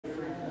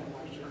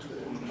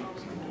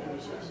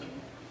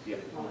Yeah.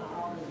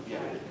 Yeah,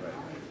 right.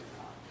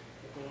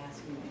 They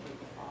asked me to take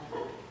the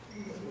fall.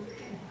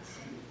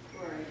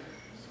 Right.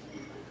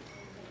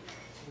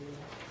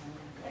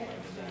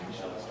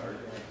 Shall we start?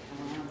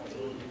 Around 8,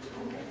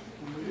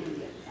 and we didn't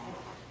get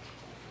back.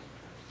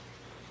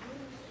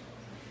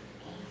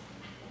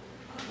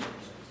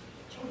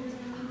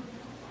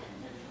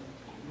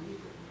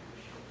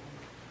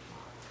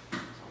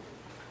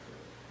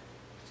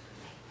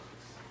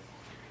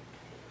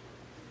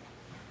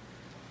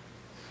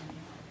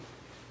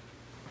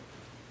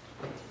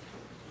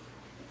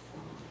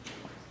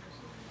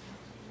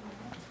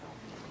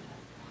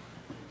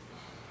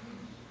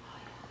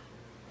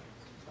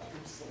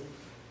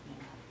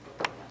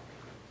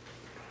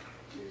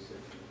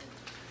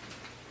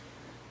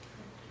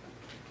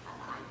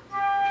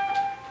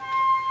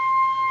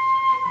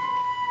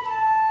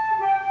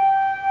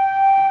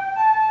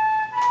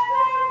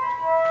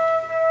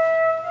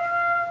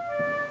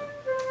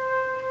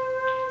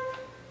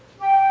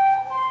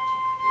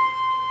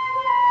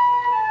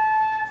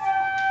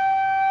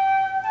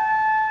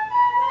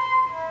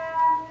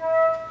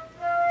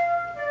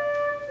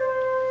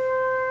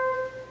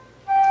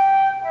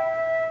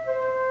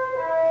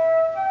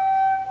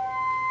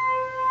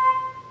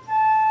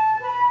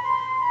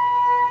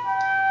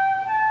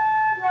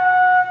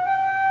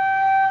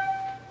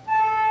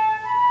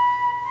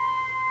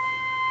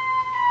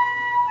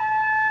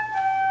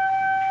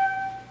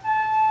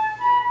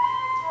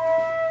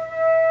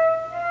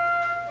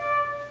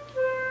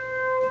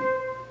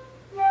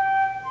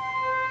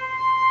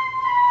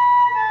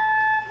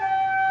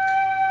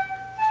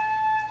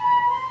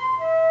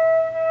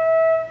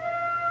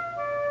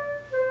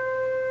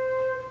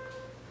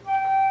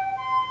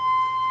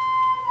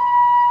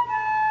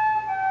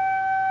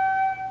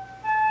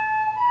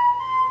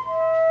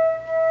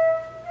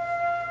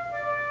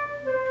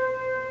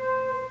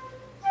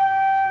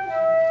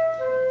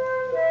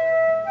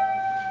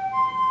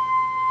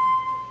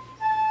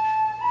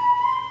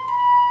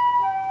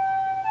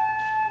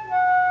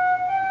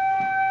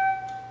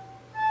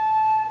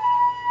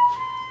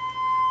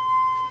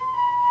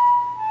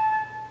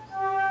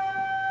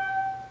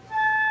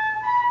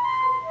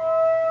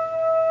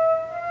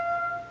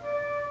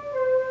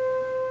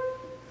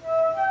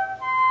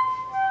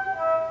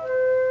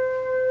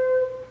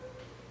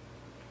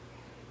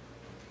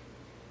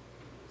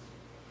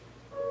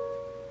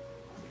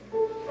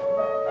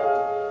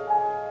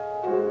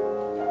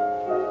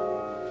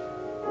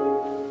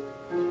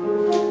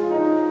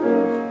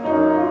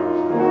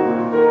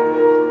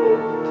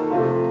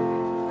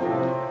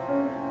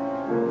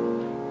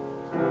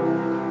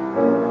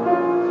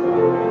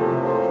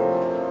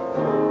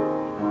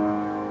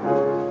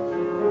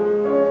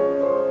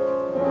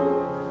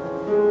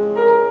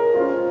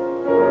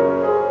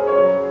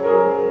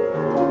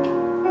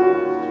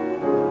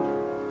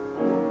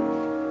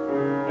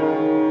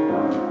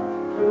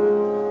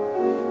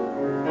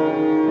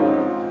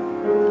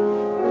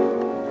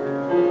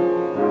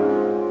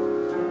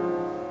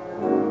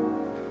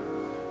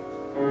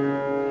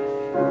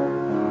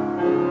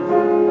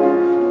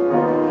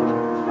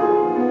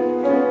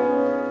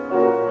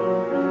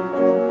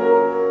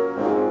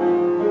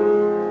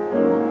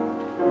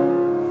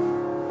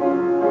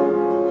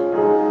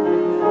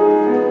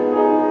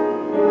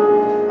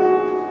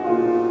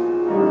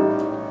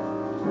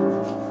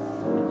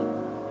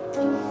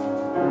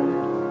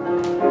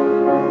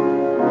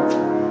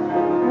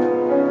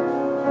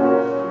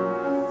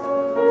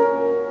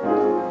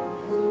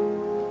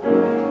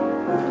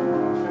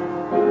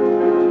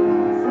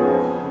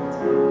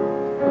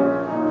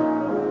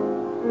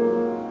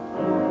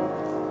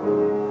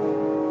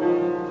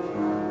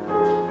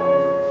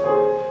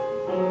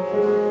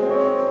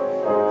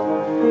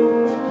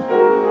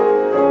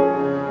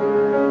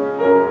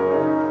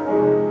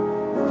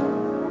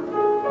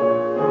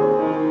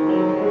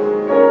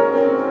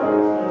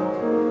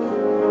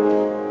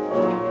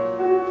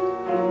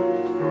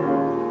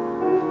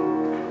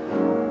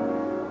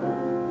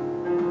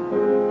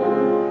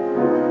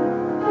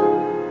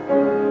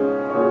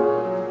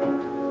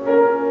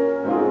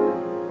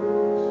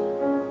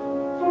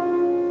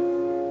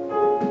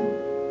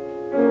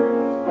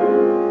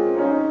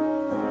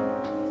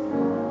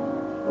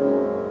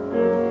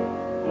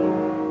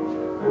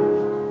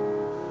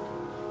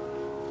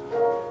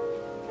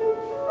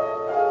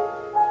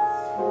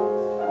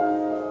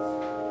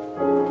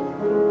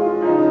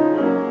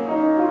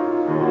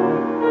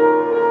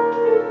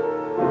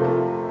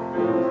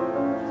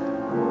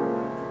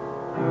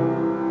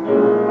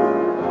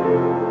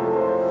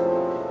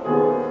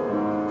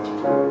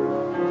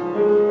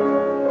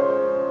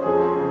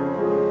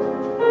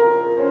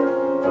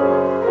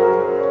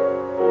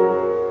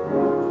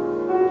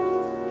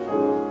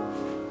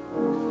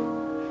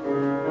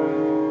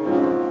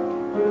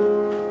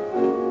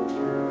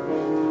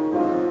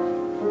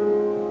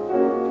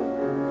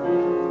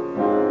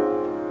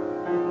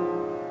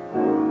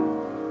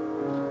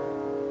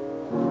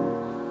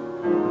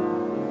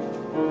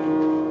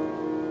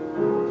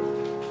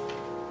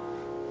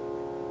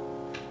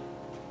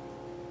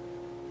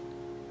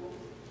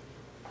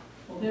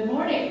 Good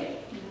morning.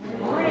 Good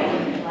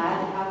morning.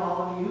 Glad to have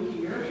all of you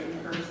here in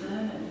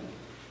person, and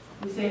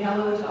we say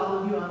hello to all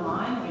of you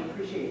online. We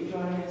appreciate you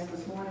joining us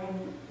this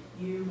morning.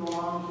 You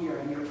belong here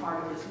and you're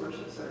part of this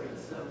worship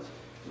service. So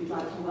we'd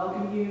like to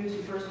welcome you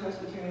to First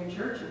Presbyterian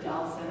Church of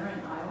Dallas Center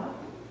in Iowa.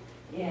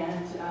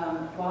 And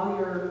while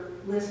you're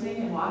listening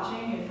and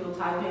watching, if you'll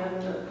type in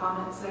the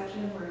comments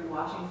section where you're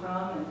watching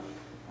from,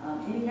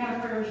 and any kind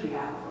of prayers you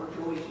have or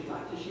joys you'd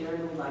like to share,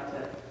 and we'd like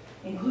to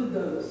include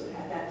those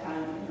at that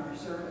time in our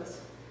service.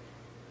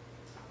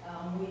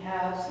 We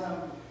have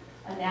some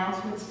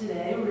announcements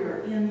today.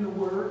 We're in the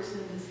works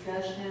and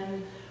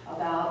discussion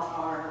about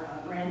our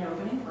grand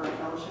opening for our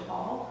fellowship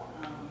hall.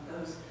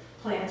 Those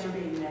plans are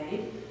being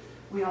made.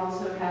 We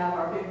also have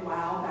our big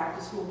WOW Back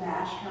to School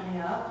Bash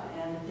coming up,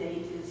 and the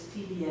date is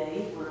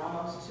TBA. We're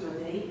almost to a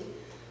date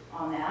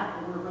on that,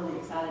 and we're really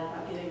excited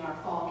about getting our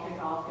fall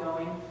kickoff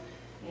going.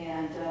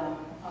 And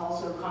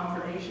also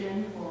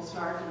confirmation will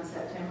start in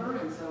September,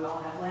 and so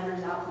I'll have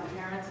letters out to the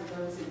parents of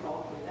those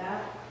involved with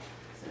that.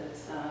 So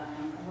it's,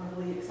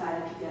 we're really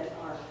excited to get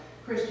our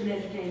Christian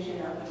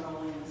education up and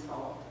rolling this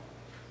fall.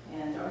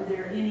 And are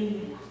there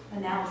any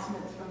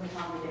announcements from the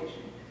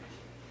congregation?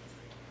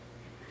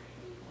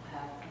 We'll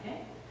have,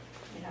 okay,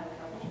 we have a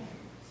couple.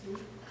 Sue?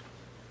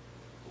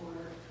 Or,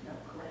 no,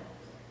 Corinne.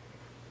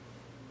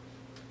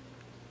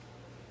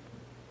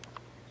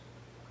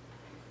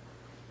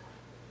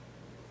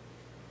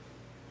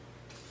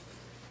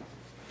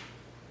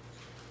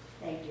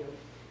 Thank you.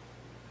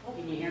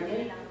 Can you hear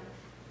me?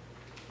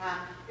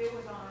 Huh? It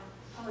was on.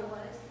 Oh, it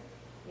was?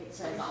 It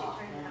says She off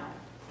turned it now.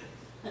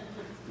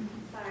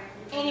 Sorry.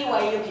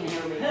 Anyway, you can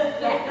hear me.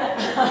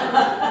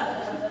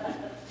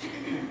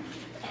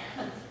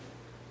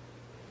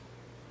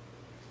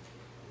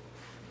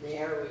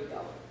 There we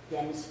go.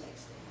 Dennis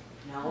fixed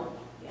it. No?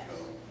 Yes.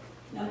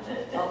 No?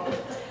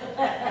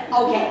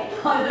 Okay.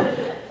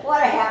 Okay.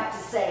 What I have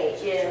to say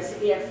is,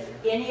 if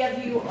any of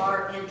you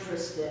are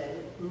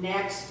interested,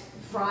 next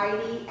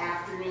Friday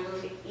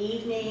afternoon,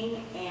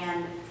 evening,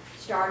 and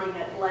starting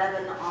at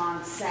 11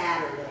 on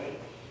Saturday,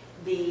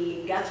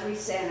 the Guthrie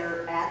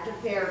Center at the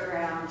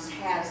fairgrounds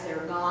has their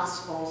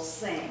gospel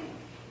sing.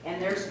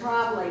 And there's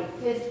probably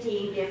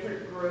 15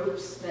 different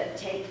groups that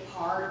take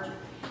part.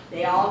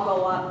 They all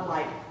go up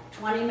like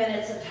 20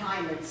 minutes a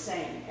time and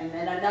sing, and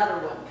then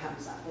another one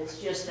comes up. It's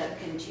just a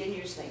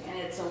continuous thing, and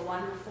it's a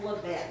wonderful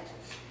event.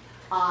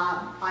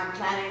 I'm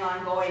planning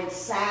on going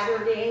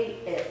Saturday.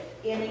 If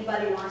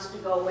anybody wants to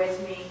go with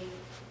me,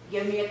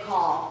 give me a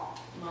call.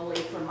 I'm going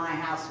to leave from my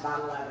house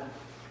about 11,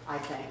 I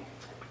think.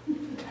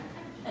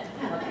 Okay.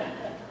 All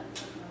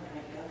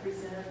right, Guthrie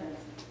Center,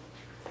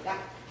 Yeah,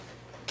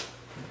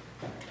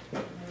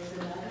 there's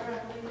another, I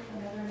believe,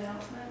 another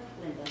announcement.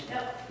 Linda.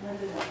 Yep,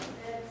 Linda.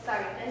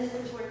 Sorry, Liz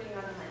is working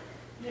on the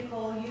mic.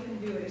 Nicole, you can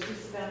do it. It's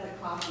just about the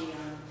coffee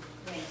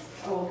things.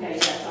 Okay,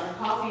 yes, our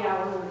coffee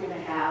hour we're going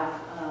to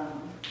have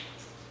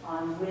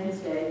on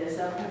Wednesday, this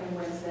upcoming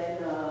Wednesday,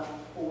 the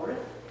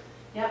 4th.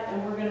 Yep,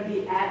 and we're going to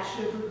be at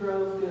Sugar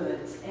Grove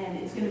Goods, and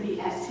it's going to be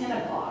at 10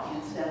 o'clock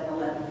instead of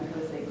 11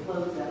 because they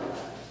close at 11.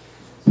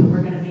 So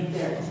we're going to meet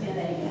there at 10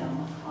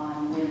 a.m.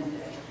 on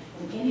Wednesday.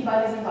 And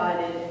anybody's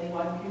invited,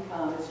 anyone can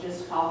come, it's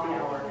just coffee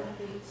hour.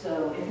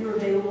 So if you're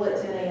available at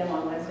 10 a.m.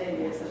 on Wednesday,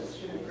 yes, that's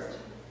Sugar Grove.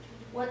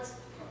 What's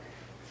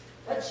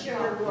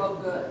Sugar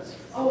Grove Goods?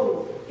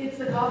 Oh, it's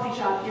the coffee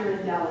shop here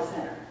in Dallas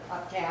Center.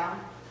 Uptown?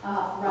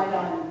 Right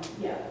on,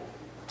 yeah,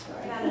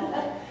 sorry.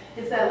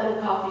 It's that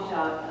little coffee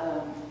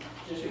shop,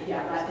 just,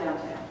 yeah, right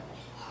downtown,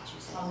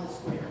 on the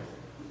square.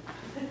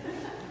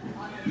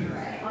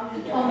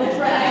 On the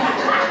track.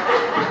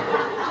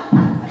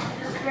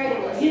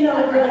 You know,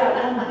 we're that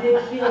one big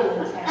hill in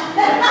town.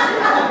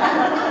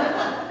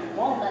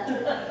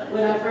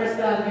 When I first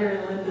got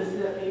here, Linda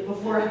sent me,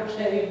 before I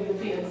came, the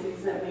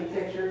PNC sent me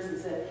pictures and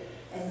said,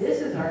 and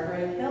this is our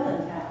great hill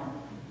in town.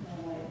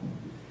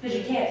 Because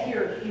you can't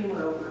hear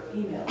humor over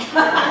email. Is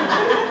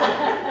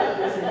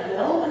it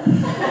hill?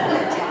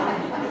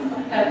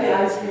 At the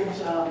ice cream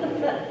shop.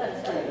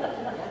 That's great.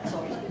 That's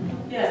always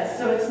been. Yes,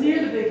 so it's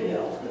near the big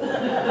hill.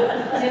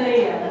 10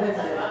 a.m.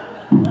 Wednesday.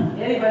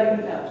 Anybody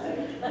can come.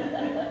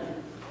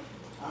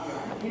 All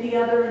right. Any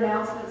other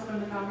announcements from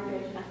the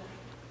congregation?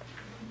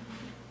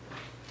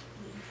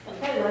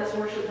 Okay, let's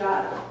worship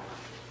God.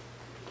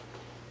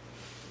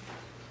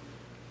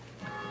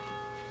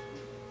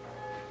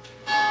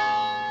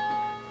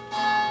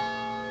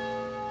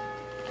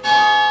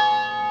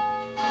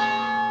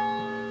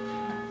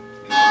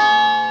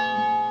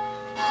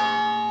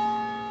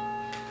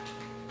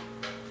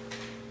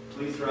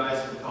 Please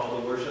rise for the call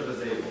to worship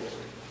as able.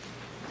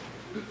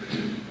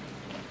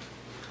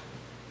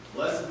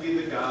 Blessed be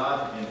the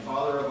God and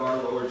Father of our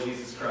Lord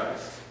Jesus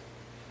Christ.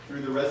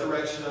 Through the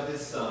resurrection of his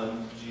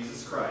Son,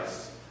 Jesus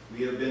Christ,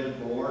 we have been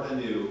born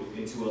anew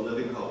into a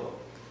living hope.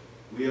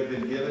 We have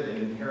been given an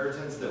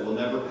inheritance that will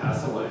never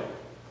pass away.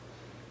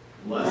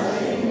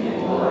 Blessing and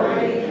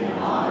glory and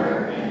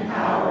honor and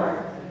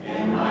power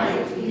and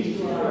might be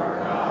to our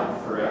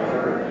God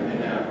forever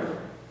and ever.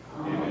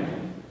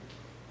 Amen.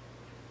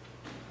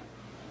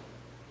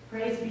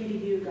 Praise be to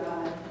you,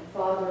 God, and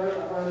Father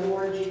of our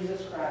Lord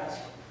Jesus Christ,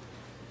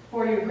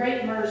 for your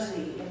great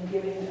mercy in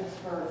giving us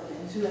birth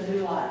into a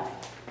new life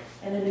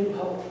and a new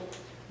hope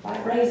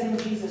by raising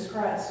Jesus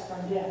Christ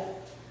from death.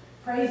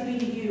 Praise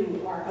be to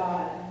you, our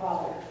God and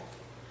Father,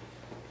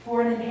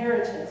 for an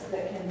inheritance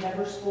that can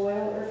never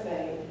spoil or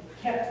fade,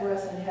 kept for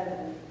us in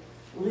heaven,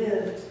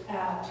 lived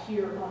out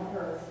here on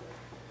earth.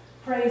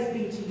 Praise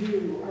be to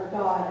you, our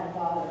God and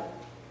Father,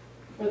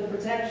 for the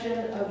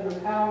protection of your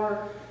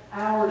power,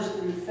 ours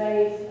through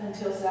faith,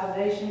 until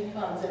salvation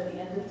comes at the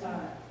end of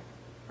time.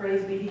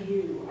 Praise be to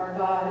you, our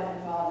God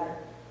and Father.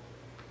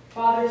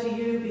 Father, to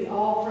you be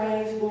all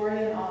praise,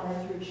 glory, and honor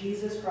through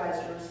Jesus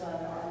Christ, your Son,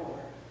 our Lord.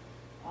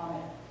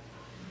 Amen.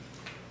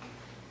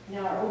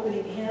 Now our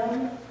opening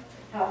hymn,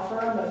 How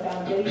Firm a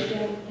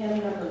Foundation, hymn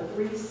number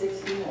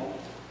 361.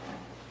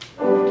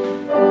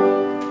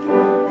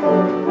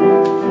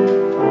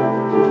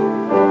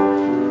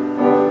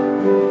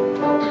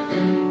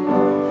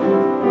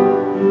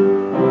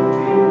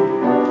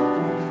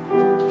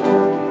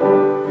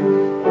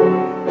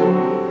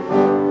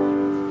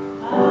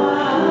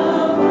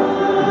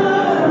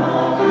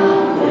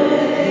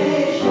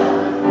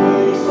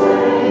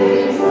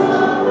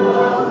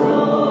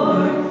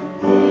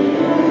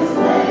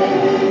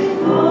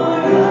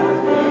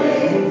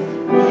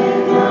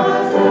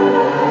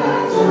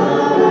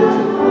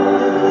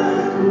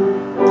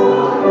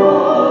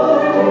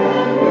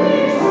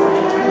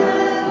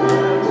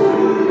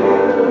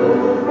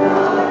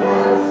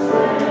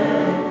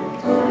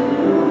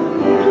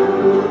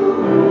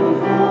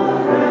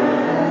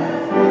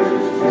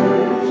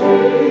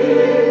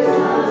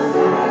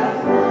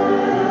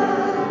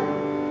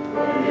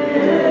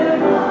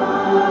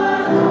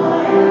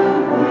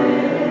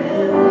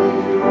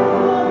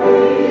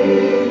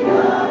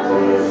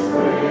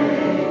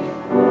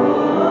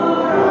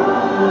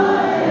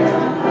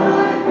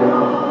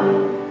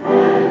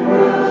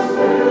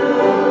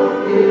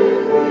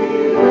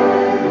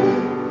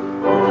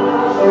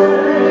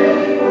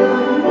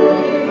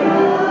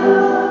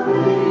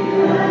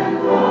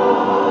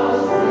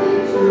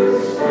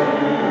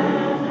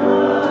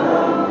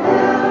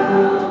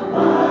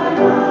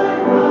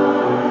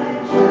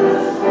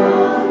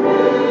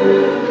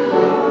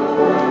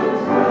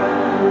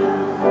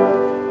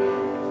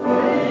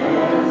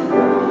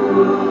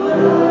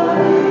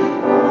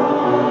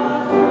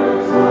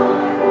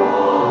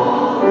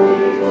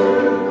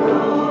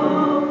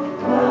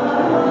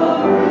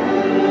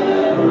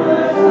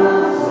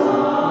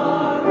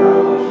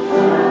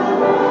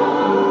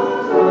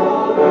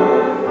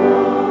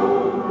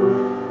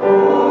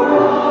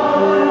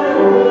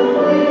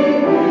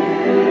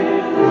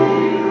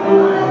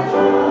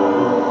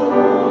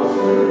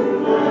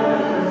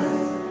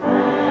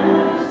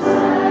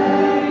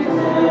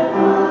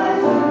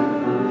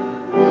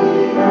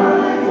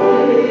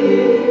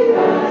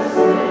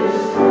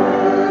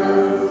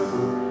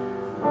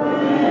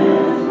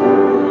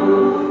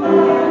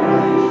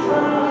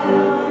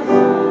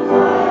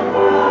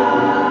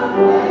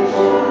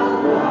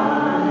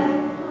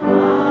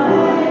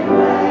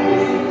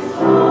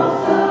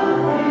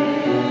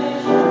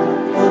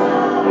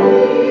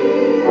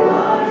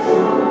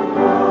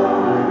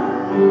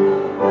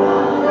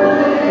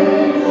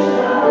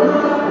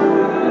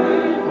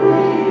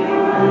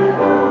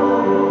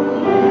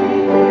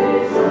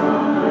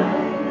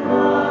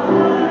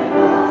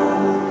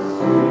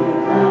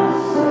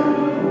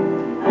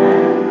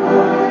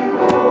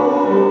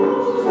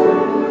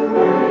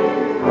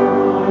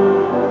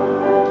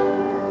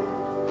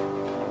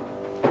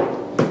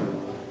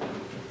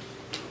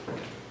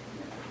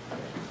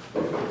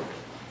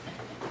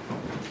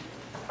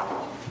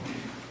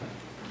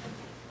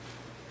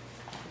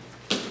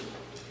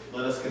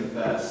 Let us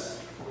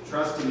confess.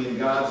 Trusting in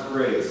God's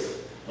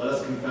grace, let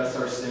us confess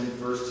our sin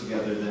first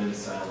together, then in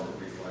silent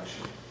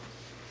reflection.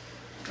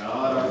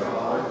 God our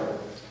Father,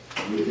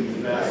 we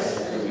confess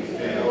that we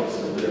fail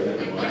to live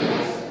in the light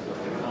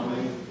of the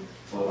coming,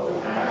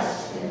 both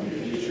past and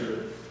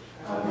future,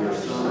 of your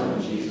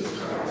Son, Jesus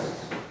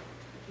Christ.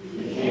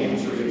 He came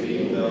to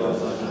redeem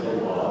those under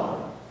the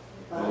law,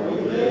 but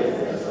we live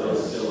as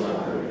those still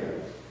under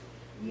it.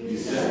 You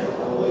sent the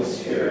Holy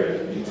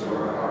Spirit into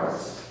our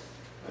hearts,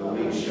 but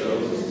we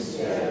chose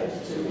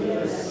instead to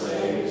live as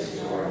slaves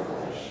to our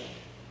flesh.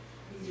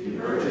 You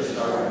purchased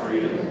our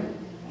freedom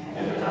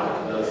and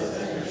adopted us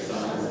as your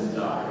sons and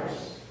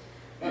daughters,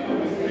 but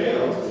we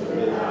failed to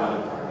live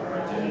out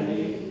our identity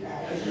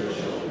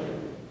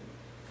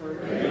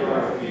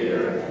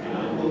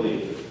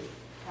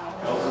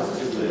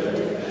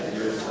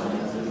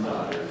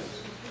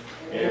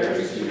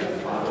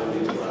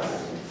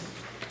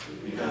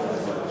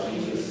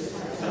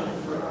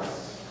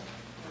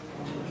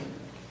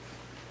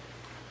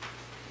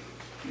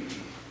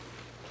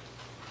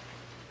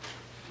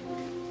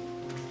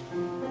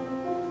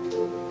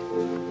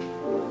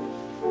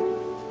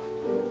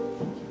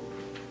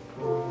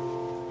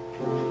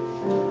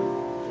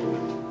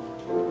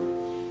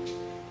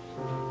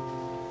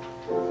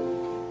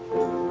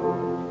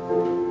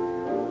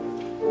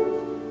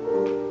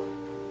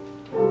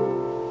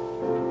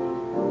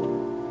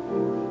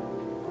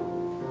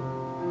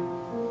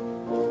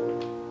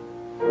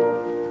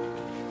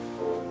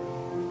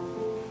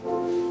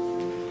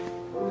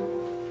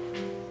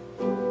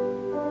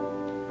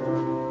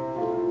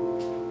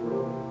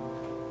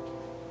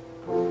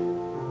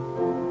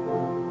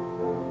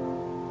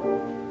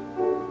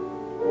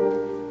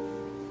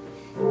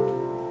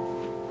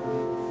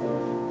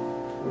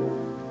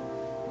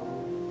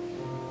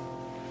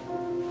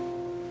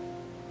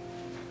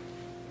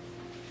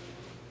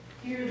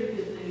Hear the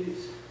good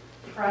news.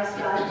 Christ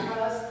died for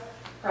us,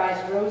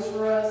 Christ rose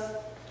for us,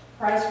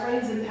 Christ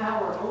reigns in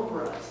power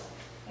over us,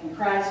 and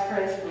Christ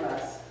prays for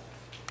us.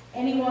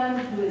 Anyone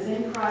who is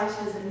in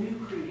Christ is a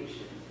new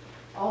creation.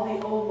 All the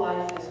old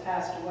life has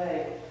passed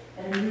away,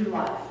 and a new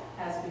life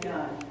has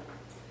begun.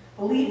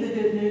 Believe the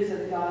good news of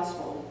the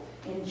gospel.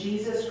 In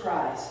Jesus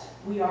Christ,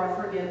 we are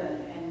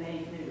forgiven and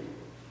made new.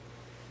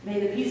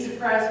 May the peace of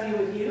Christ be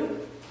with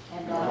you,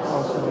 and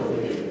also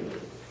with you.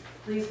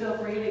 Please feel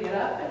free to get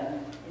up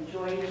and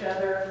enjoy each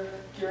other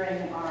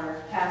during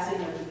our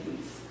passing of the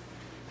peace.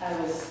 I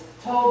was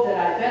told that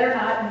I better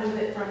not move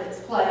it from its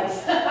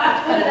place.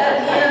 I put it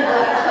at the end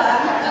last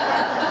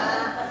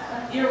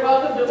time. You're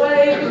welcome to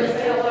wave or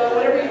say hello,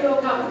 whatever you feel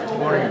comfortable. Good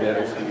morning, with.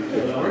 Dennis.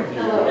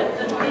 Hello.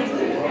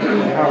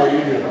 How are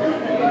you doing?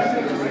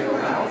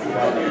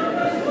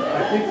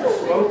 I think the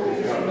slope is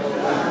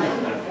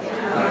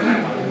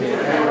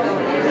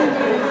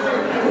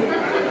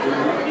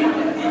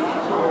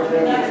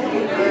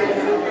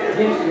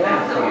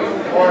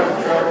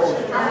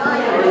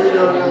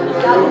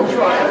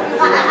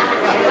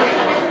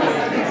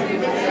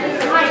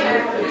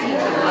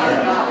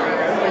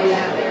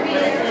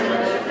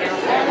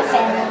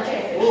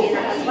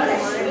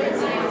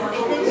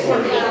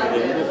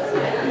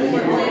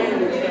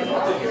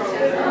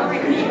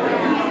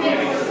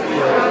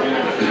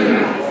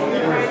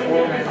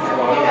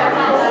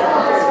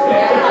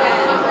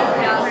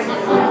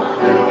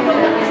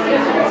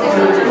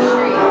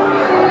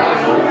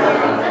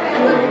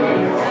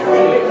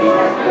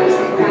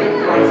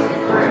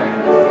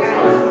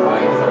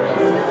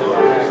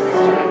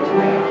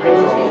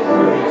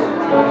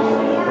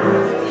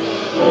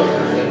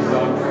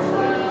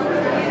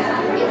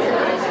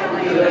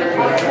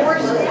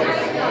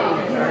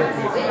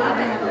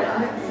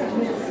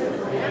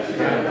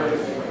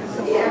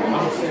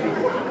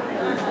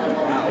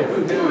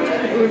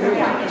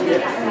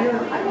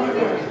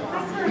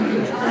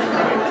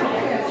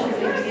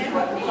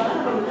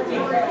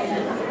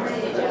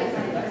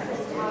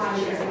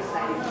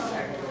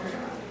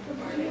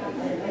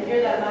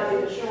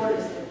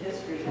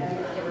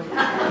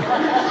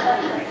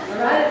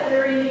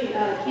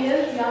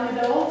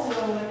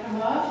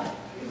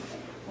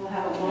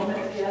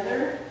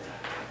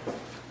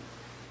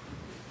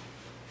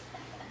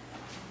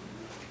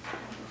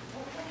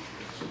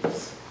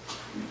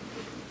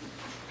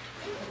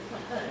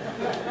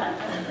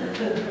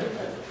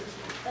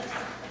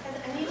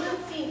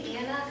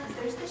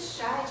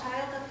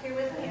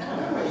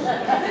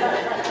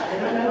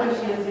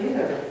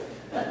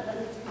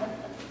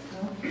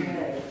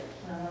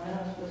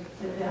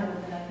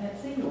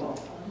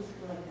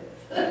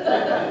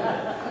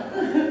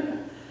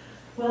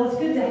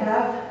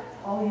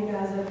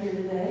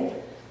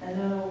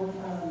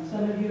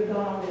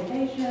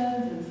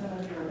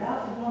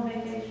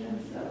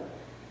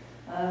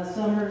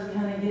summer's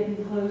kind of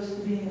getting close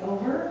to being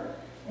over,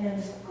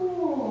 and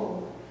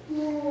school,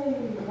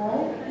 yay,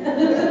 right?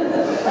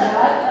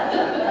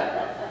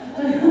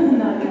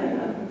 Not yet.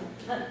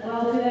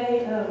 Well, today,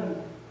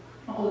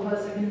 all of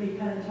us are going to be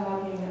kind of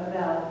talking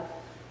about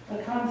a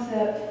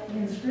concept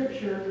in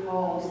Scripture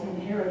called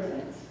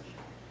inheritance.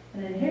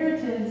 An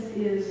inheritance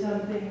is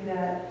something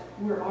that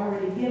we're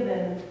already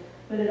given,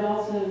 but it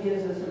also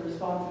gives us a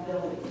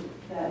responsibility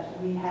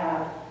that we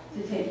have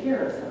to take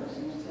care of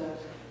something. So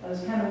I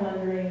was kind of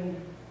wondering,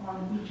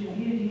 on each of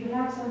you, do you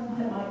have something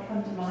that might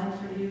come to mind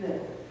for you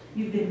that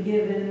you've been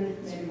given,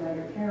 maybe by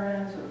your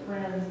parents or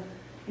friends?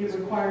 It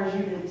requires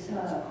you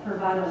to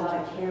provide a lot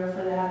of care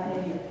for that,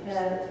 maybe a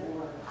pet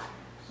or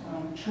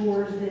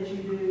chores that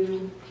you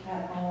do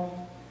at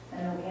home. I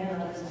know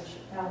Anna is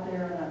out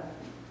there on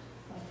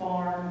a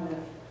farm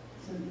with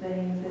some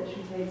things that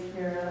she takes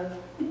care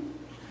of.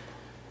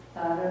 I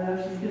don't know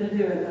if she's going to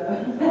do it, though.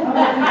 How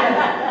about you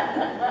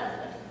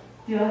guys?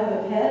 Do y'all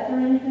have a pet or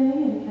anything?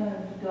 Any kind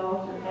of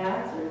dogs or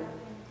cats? Or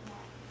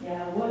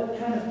yeah, what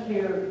kind of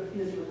care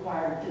is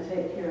required to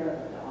take care of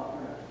a dog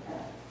or a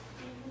cat?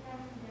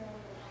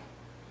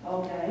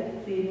 Okay,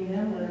 feeding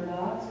them, litter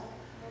box,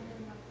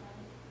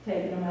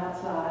 taking them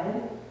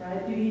outside,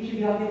 right? Do each of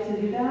y'all get to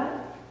do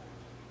that?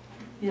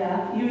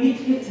 Yeah, you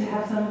each get to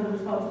have some of the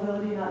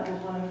responsibility, not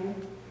just one of you.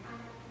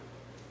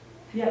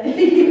 Yeah,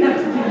 you have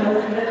to do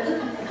most of it.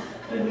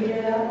 Did we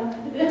hear that one?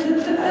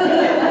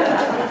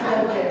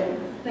 Okay,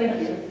 thank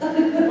you.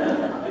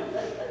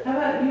 How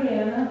about you,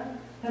 Anna?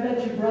 How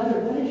about your brother?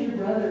 What does your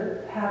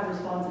brother have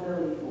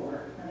responsibility for?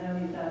 I know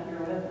he's not here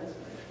with us.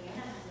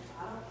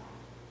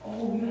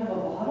 Oh, you have a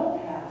bottle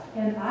calf.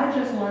 And I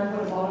just learned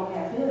what a bottle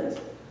calf is,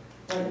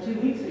 like 2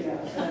 weeks ago.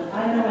 So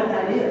I know what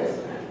that is.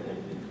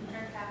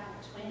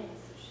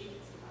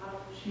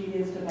 She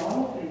gets to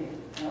bottle feed.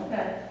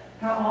 Okay.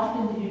 How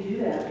often do you do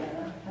that,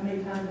 Anna? How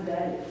many times a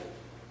day?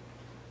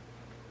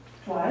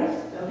 Twice?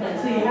 Okay,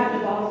 so you have to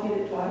bottle feed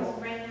it twice?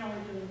 Right now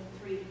we're doing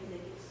 3 because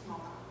it gets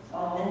smaller.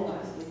 Oh,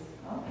 I see.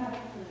 Okay.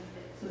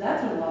 So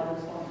that's a lot of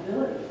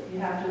responsibility. You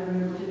have to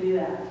remember to do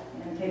that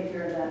and take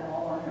care of that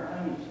all on your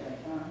own each day.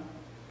 Huh?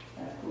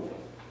 That's cool.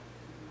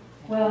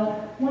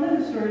 Well, one of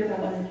the stories I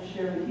wanted to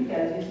share with you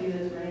guys, you see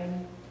this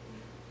ring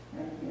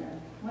right here.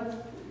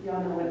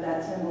 Y'all know what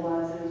that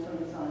symbolizes when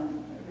it's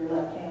on your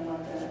left hand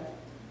like that?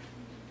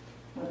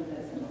 What does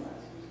that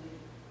symbolize?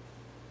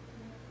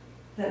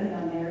 Does that mean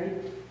I'm married?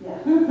 Yeah.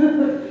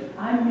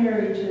 I'm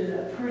married to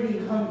a pretty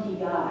hunky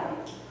guy.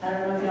 I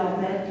don't know if y'all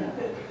met him.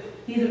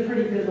 He's a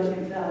pretty good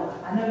looking fella.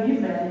 I know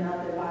you've met him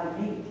out there by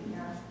me.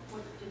 Yeah.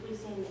 What did we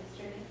see him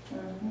yesterday?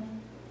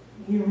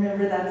 You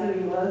remember that's who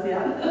he was?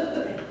 Yeah.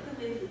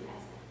 Who is he,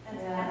 Pastor?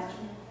 That's Yeah.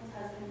 Pastor Nichols'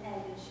 husband,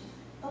 Ed, and she's,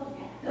 oh,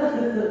 yeah.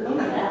 Oh,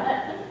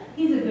 yeah.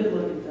 He's a good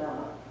looking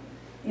fella.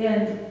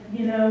 And,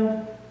 you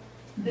know,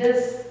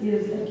 this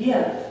is a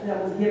gift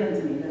that was given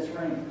to me, this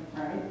ring,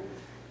 right?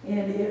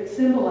 And it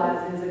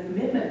symbolizes a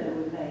commitment that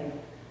was made.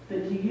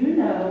 But do you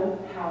know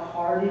how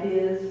hard it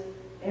is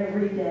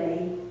every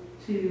day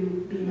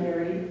to be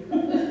married?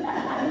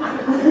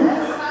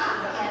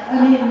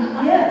 I mean,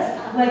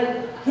 yes.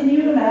 Like, can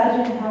you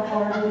imagine how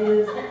hard it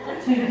is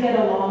to get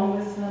along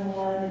with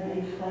someone and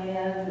make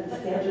plans and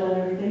schedule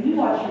everything? You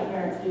watch your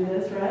parents do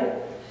this, right?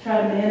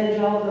 Try to manage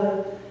all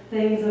the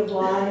things of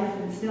life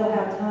and still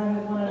have time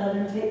with one another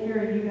and take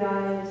care of you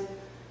guys.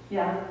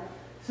 Yeah.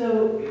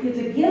 So it's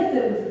a gift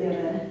that was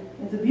given.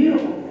 It's a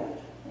beautiful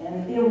gift.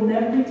 And it will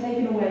never be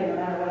taken away no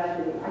matter what I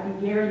do. I can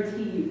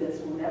guarantee you this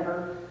will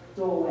never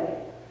go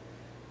away.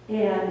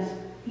 And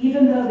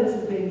even though this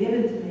has been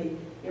given to me,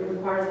 it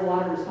requires a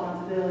lot of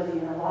responsibility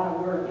and a lot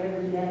of work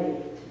every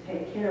day to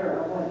take care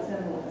of what it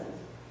symbolizes.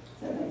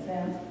 Does that make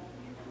sense?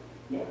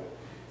 Yeah.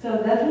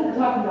 So that's what we're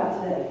talking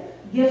about today.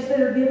 Gifts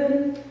that are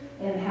given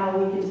and how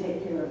we can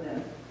take care of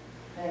them.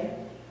 Okay?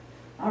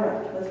 All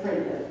right, let's pray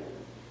together.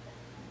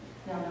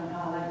 Y'all know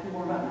how I like to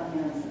warm up my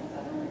hands since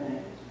I've been today.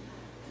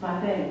 It's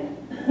my thing.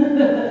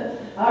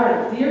 All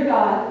right, dear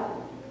God.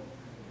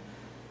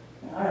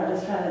 All right,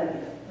 let's try that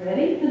again.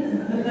 Ready?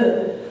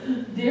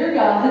 Dear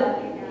God,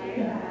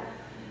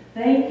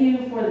 thank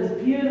you for this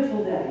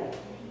beautiful day.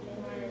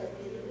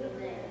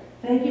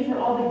 Thank you for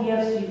all the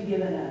gifts you've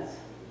given us.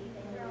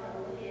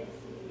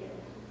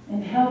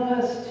 And help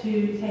us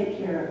to take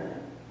care of them.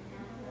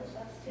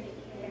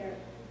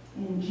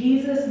 In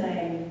Jesus'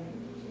 name.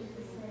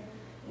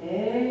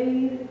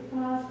 Hey, the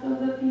cross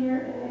goes up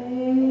here.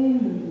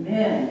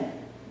 Amen.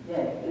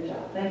 Yeah, good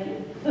job. Thank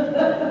you.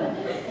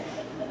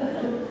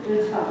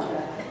 Good job,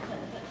 guys.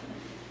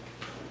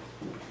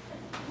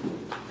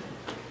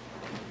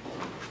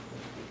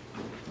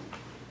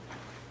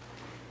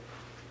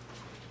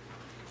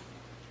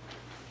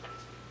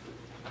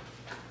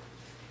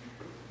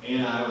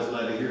 And I was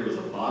glad to hear it was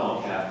a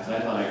bottle cap because I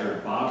thought I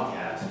heard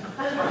bobcat.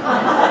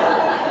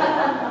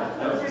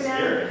 That was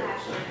scary.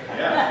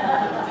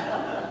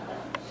 Yeah.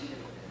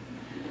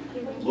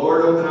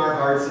 Lord, open our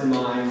hearts and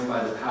minds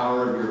by the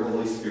power of your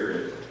Holy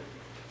Spirit,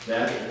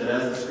 that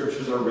as the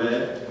scriptures are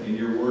read and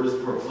your word is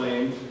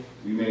proclaimed,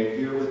 we may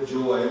hear with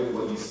joy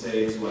what you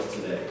say to us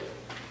today.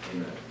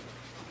 Amen.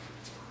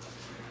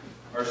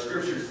 Our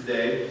scripture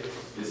today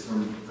is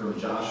from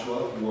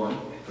Joshua 1,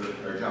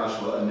 or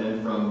Joshua, and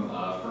then from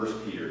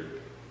 1 Peter.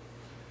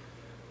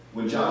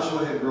 When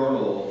Joshua had grown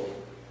old,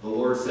 the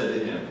Lord said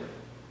to him,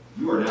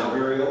 "You are now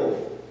very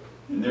old,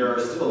 and there are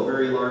still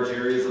very large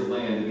areas of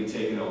land to be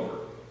taken over.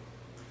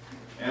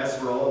 As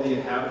for all the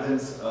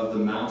inhabitants of the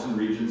mountain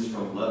regions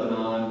from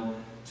Lebanon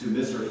to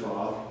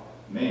Misrephoth,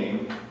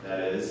 Maim, that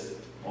is,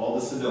 all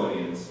the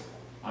Sidonians,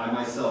 I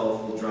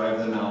myself will drive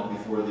them out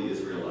before the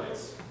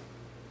Israelites.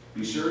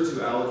 Be sure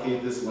to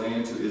allocate this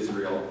land to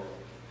Israel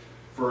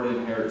for an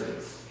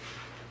inheritance,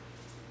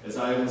 as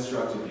I have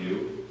instructed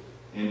you,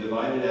 and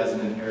divide it as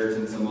an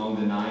inheritance among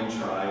the 9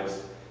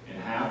 tribes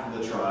and half of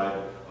the tribe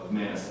of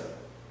Manasseh.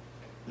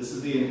 This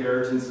is the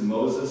inheritance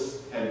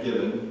Moses had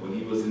given when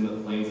he was in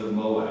the plains of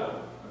Moab,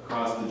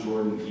 across the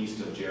Jordan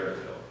east of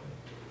Jericho.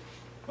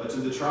 But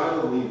to the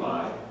tribe of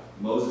Levi,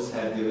 Moses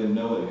had given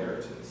no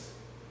inheritance,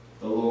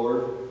 the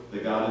Lord, the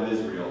God of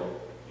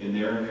Israel, in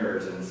their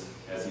inheritance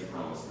as he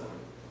promised them."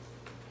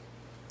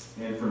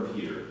 And from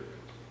Peter.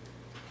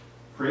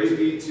 Praise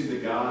be to the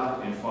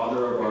God and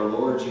Father of our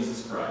Lord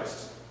Jesus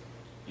Christ.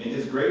 In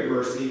his great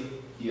mercy,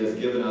 he has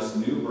given us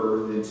new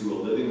birth into a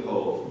living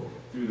hope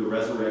through the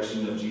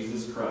resurrection of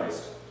Jesus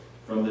Christ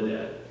from the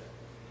dead,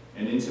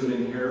 and into an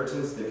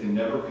inheritance that can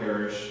never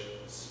perish,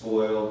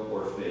 spoil,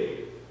 or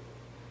fade.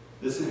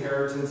 This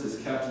inheritance is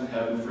kept in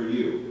heaven for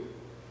you,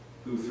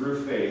 who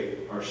through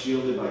faith are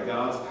shielded by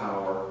God's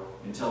power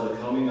until the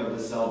coming of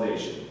the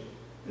salvation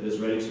that is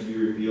ready to be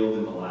revealed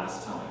in the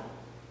last time.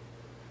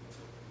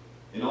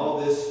 In all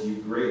this you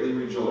greatly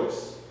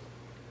rejoice,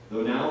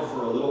 though now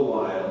for a little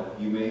while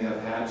you may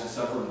have had to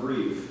suffer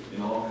grief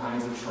in all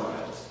kinds of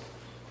trials.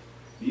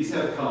 These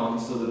have come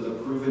so that the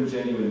proven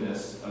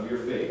genuineness of your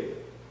faith,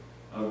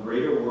 of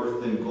greater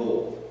worth than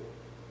gold,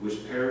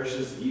 which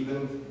perishes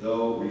even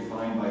though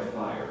refined by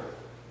fire,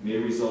 may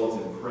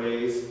result in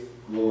praise,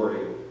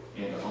 glory,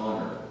 and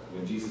honor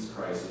when Jesus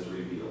Christ is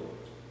revealed.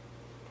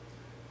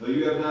 Though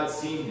you have not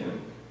seen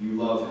him, you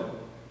love him.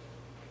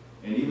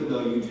 And even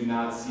though you do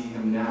not see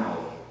him now,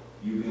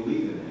 you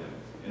believe in him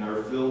and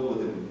are filled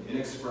with an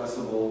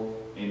inexpressible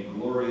and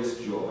glorious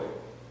joy.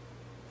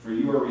 for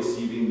you are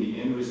receiving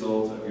the end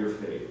result of your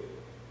faith,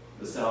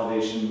 the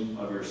salvation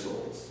of your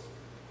souls.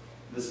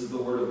 This is the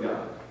word of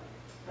God.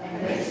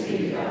 Thanks be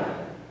to God.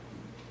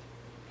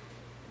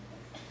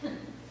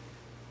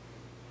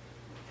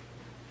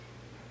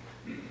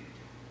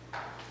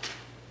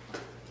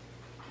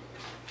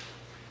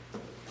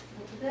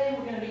 Today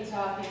we're going to be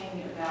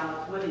talking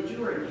about what is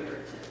your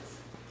inheritance.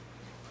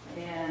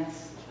 And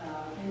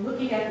in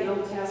looking at the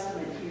Old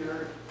Testament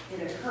here,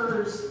 it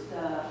occurs,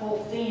 the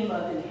whole theme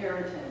of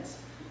inheritance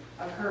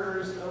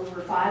occurs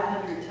over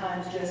 500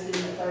 times just in the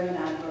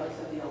 39 books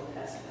of the Old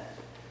Testament.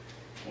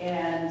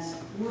 And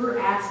we're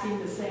asking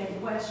the same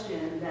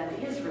question that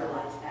the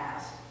Israelites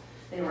asked.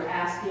 They were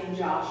asking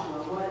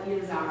Joshua, what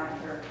is our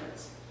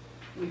inheritance?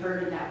 We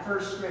heard in that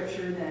first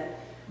scripture that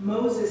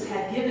Moses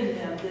had given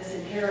them this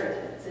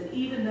inheritance. And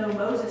even though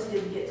Moses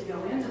didn't get to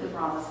go into the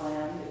promised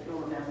land, if you'll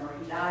remember,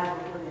 he died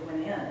before they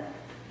went in,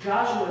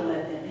 Joshua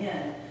led them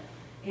in.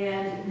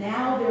 And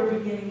now they're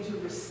beginning to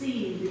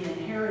receive the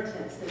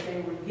inheritance that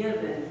they were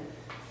given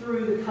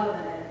through the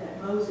covenant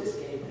that Moses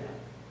gave them,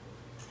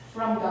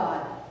 from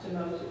God to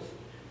Moses.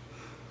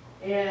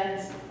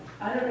 And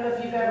I don't know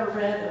if you've ever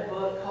read a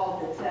book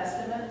called The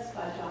Testaments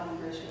by John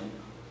Grisham.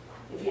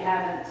 If you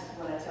haven't,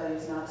 what I tell you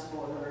is not a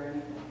spoiler or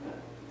anything. But,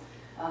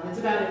 it's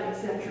about an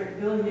eccentric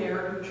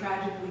billionaire who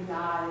tragically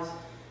dies,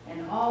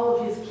 and all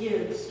of his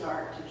kids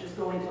start to just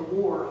go into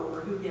war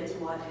over who gets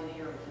what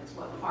inheritance,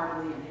 what part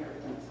of the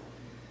inheritance.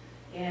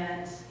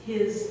 And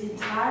his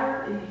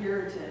entire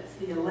inheritance,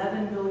 the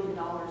 $11 billion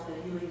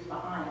that he leaves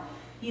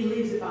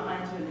it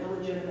behind to an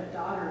illegitimate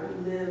daughter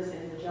who lives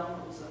in the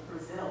jungles of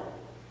Brazil.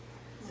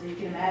 So you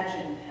can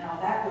imagine how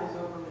that goes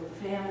over with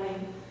the family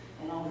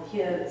and all the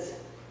kids.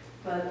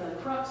 But the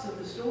crux of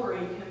the story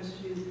comes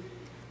to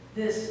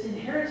this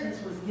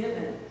inheritance was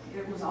given.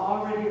 It was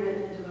already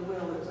written into the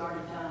will. It was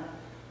already done.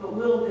 But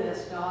will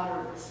this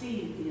daughter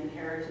receive the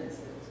inheritance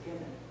that was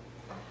given?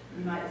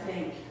 You might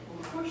think, well,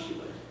 of course she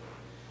would.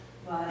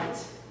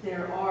 But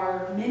there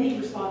are many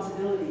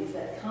responsibilities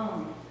that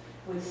come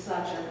with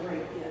such a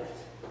great gift.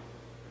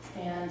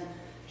 And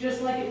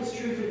just like it was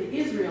true for the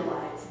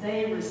Israelites,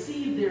 they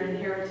received their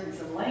inheritance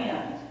of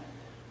land,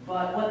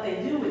 but what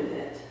they do with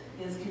it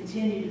is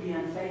continue to be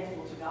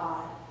unfaithful to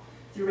God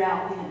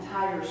throughout the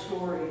entire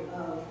story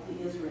of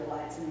the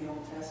Israelites in the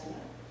Old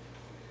Testament.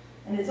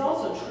 And it's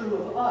also true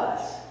of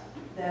us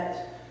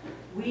that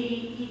we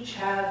each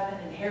have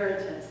an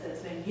inheritance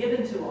that's been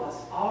given to us,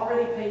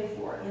 already paid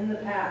for in the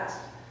past,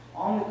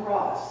 on the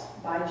cross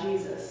by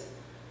Jesus.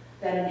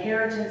 That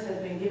inheritance has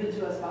been given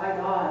to us by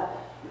God,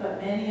 but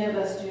many of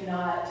us do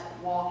not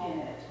walk in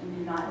it. We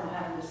do not know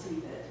how to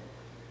receive it.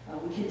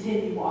 We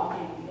continue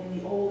walking in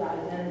the old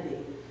identity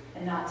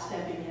and not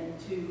stepping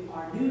into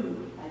our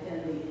new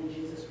identity in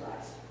Jesus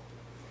Christ.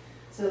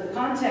 So the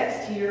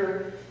context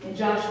here in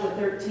Joshua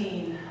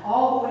 13,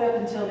 all the way up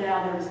until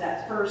now, there was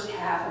that first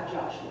half of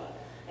Joshua.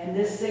 And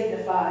this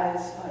signifies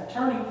a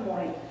turning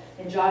point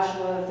in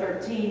Joshua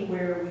 13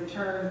 where we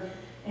turn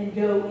and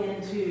go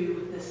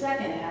into the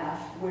second half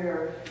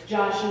where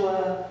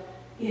Joshua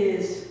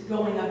is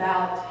going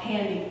about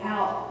handing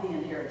out the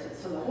inheritance.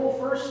 So the whole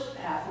first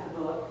half of the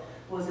book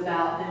was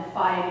about them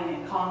fighting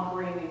and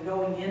conquering and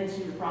going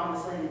into the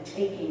promised land and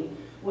taking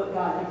what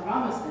God had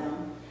promised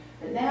them.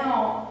 But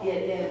now it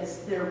is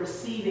they're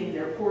receiving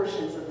their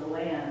portions of the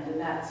land, and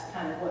that's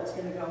kind of what's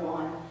going to go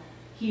on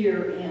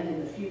here and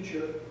in the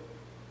future.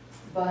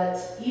 But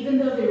even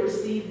though they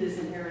received this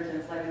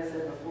inheritance, like I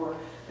said before,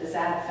 the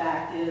sad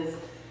fact is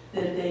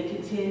that they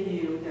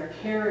continue their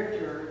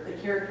character,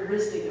 the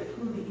characteristic of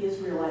who the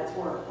Israelites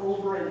were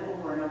over and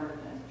over and over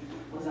again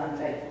was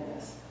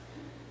unfaithfulness.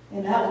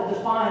 And that will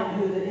define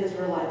who the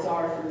Israelites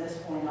are from this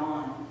point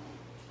on.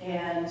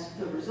 And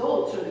the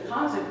results or the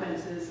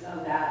consequences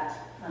of that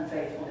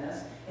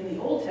unfaithfulness, in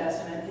the Old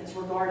Testament, it's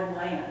regarding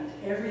land.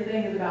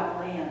 Everything is about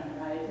land,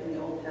 right, in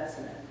the Old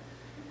Testament.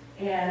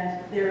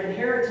 And their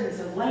inheritance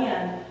of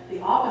land, the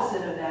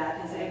opposite of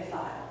that is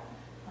exile.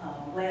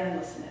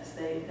 Landlessness.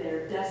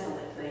 They're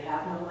desolate. They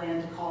have no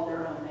land to call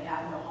their own. They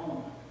have no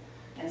home.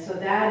 And so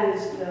that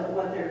is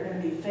what they're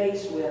going to be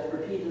faced with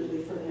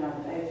repeatedly for their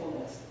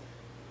unfaithfulness.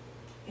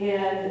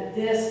 And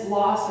this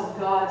loss of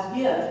God's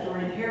gift or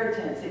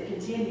inheritance, it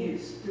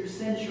continues through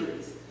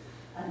centuries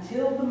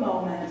until the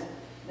moment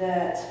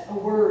that a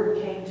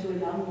word came to a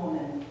young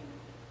woman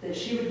that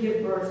she would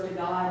give birth to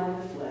God in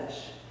the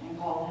flesh and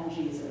call him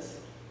Jesus.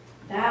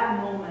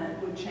 That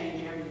moment would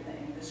change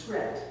everything. The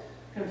script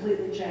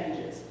completely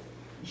changes.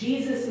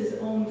 Jesus'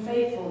 own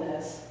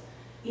faithfulness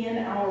in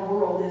our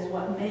world is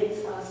what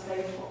makes us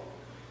faithful.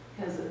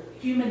 Because of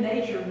human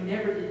nature, we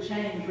never did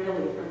change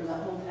really from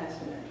the Old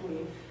Testament.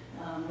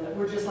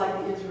 We're just like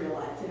the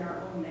Israelites in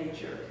our own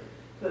nature.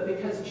 But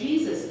because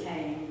Jesus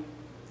came,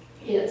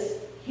 it's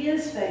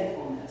his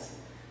faithfulness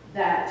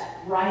that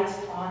writes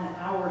on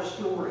our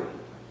story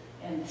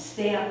and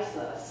stamps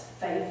us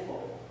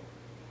faithful.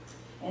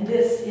 And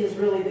this is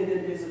really the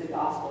good news of the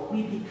gospel.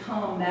 We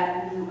become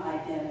that new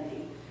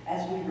identity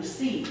as we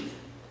receive.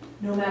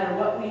 No matter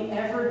what we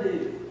ever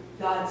do,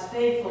 God's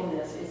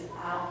faithfulness is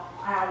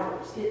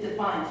ours. It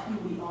defines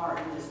who we are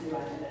in this new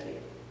identity.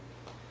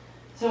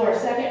 So our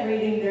second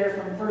reading there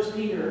from 1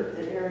 Peter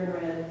that Aaron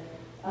read,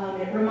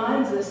 it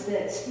reminds us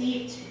that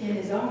steeped in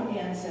his own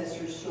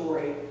ancestor's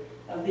story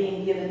of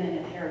being given an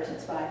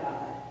inheritance by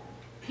God,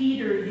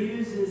 Peter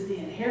uses the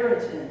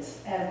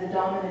inheritance as the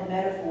dominant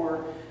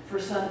metaphor for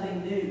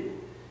something new,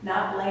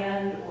 not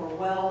land or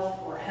wealth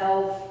or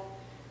health.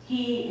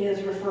 He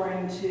is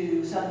referring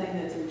to something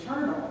that's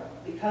eternal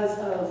because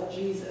of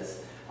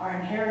Jesus. Our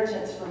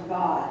inheritance from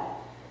God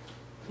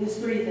is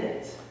three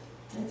things.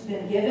 It's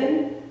been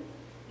given,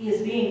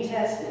 is being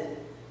tested,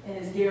 and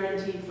is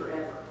guaranteed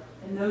forever.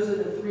 And those are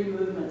the three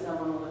movements I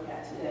want to look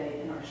at today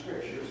in our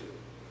scriptures.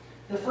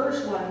 The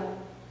first one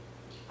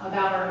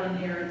about our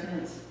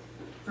inheritance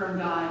from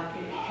God,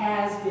 it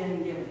has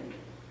been given.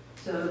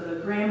 So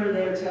the grammar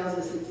there tells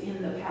us it's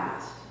in the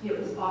past. It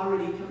was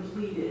already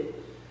completed.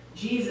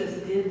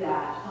 Jesus did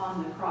that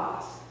on the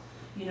cross.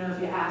 You know, if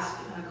you ask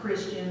a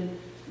Christian,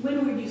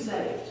 when were you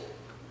saved?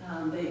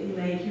 You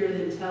may hear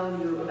them tell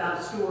you about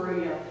a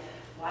story of,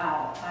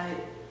 wow, I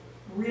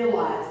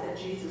realized that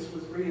Jesus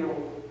was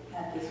real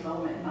at this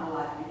moment and my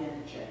life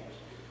began to change.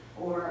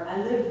 Or I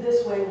lived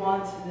this way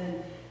once and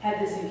then had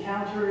this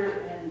encounter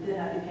and then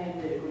I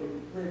became new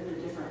and lived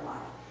a different life.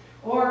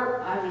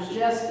 Or I was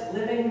just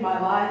living my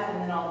life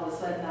and then all of a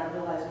sudden I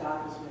realized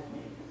God was with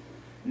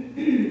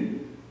me.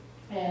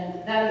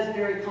 And that is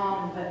very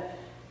common, but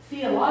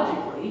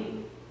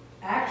theologically,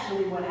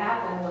 actually what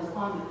happened was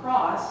on the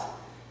cross,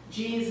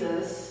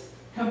 Jesus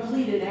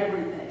completed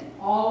everything,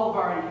 all of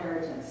our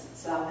inheritance,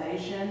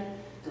 salvation,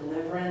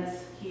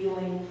 deliverance,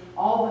 healing,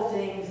 all the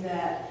things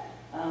that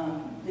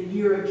the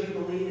year of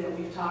Jubilee that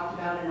we've talked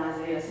about in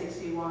Isaiah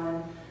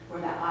 61,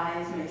 where the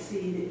eyes may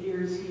see, the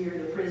ears hear,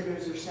 the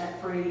prisoners are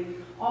set free.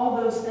 All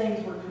those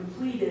things were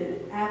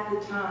completed at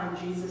the time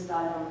Jesus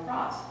died on the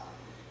cross.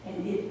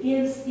 And it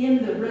is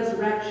in the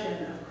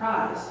resurrection of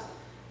Christ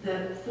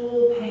that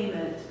full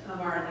payment of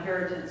our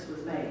inheritance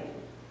was made.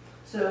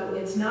 So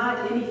it's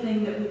not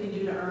anything that we can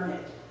do to earn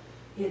it.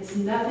 It's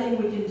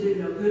nothing we can do.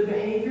 No good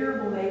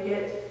behavior will make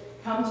it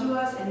come to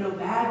us, and no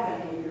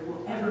bad behavior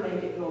will ever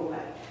make it go away.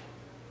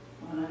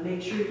 I want to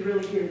make sure you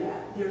really hear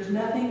that. There's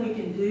nothing we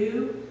can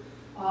do.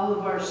 All of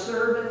our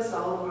service,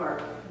 all of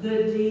our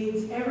good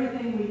deeds,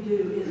 everything we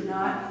do is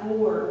not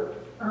for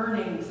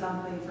earning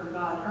something from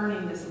God,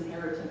 earning this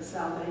inheritance,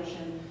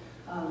 salvation,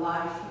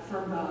 life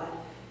from God.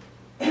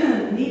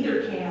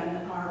 Neither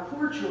can our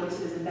poor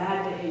choices and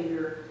bad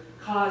behavior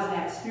cause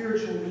that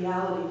spiritual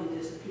reality to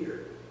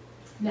disappear.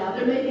 Now,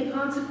 there may be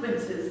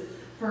consequences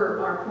for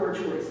our poor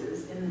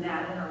choices in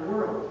our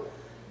world,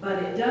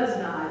 but it does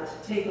not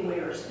take away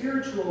our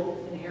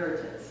spiritual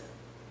inheritance.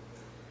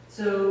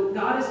 So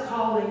God is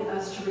calling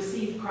us to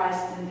receive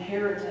Christ's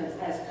inheritance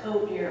as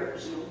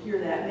co-heirs. You'll hear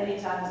that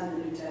many times in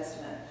the New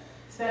Testament,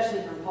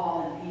 especially from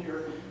Paul and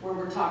Peter, where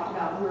we're talked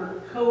about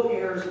we're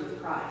co-heirs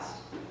with Christ.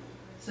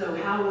 So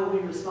how will we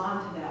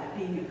respond to that,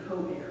 being a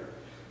co-heir?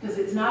 Because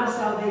it's not a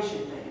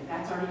salvation thing.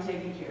 That's already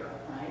taken care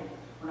of, right?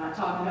 We're not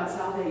talking about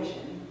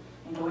salvation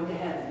and going to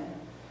heaven.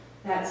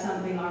 That's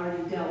something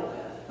already dealt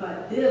with.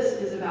 But this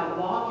is about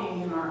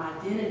walking in our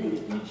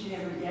identity each and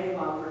every day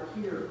while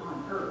we're here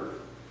on earth.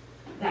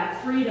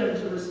 That freedom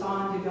to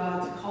respond to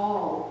God's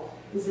call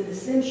is an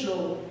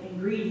essential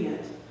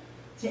ingredient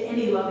to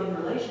any loving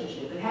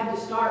relationship. It had to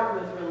start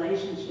with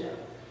relationship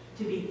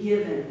to be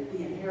given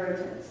the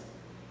inheritance.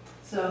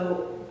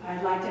 So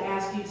I'd like to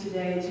ask you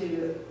today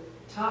to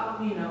talk,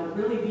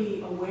 really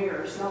be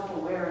aware,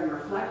 self-aware and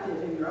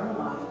reflective in your own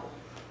life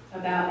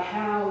about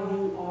how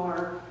you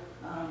are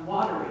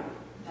watering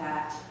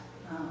that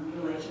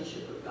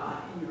relationship with God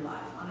in your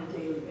life on a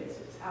daily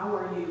basis. How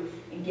are you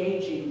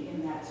engaging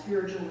in that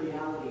spiritual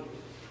reality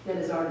that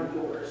is already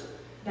yours?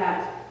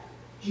 That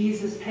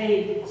Jesus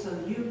paid so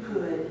you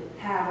could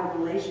have a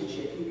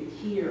relationship, you could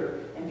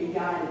hear and be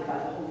guided by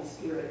the Holy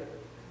Spirit.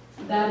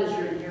 That is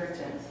your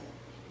inheritance.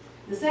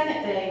 The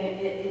second thing,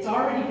 it's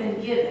already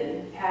been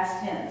given,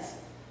 past tense.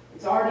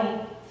 It's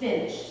already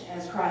finished,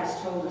 as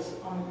Christ told us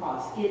on the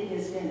cross. It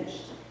is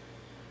finished.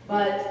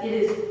 But it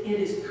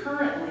is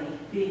currently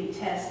being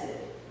tested.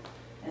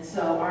 And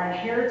so our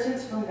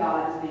inheritance from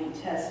God is being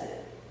tested.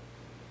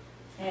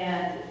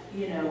 And,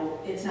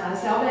 it's not a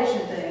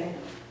salvation thing,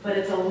 but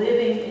it's a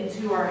living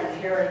into our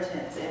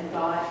inheritance and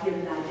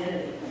God-given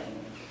identity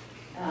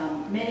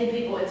thing. Many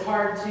people, it's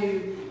hard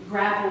to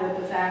grapple with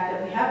the fact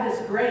that we have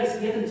this grace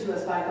given to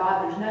us by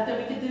God. There's nothing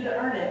we can do to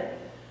earn it.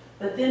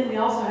 But then we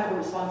also have a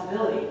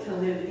responsibility to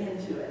live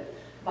into it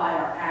by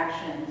our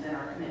actions and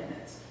our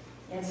commitments.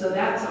 And so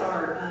that's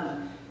our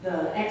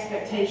the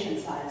expectation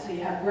side. So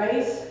you have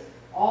grace,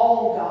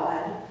 all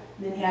God,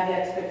 and then you have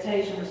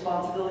expectation,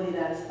 responsibility,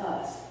 that's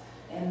us.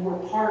 And we're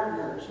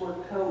partners, we're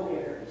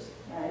co-heirs,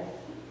 right?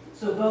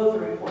 So both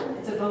are important.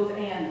 It's a both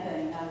and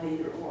thing, not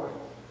either or.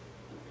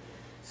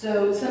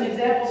 So some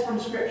examples from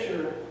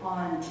Scripture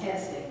on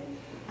testing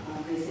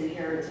this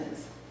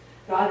inheritance.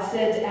 God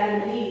said to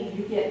Adam and Eve,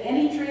 you get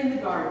any tree in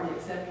the garden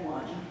except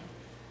one,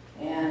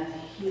 And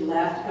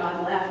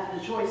God left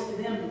the choice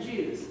to them to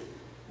choose.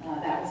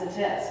 That was a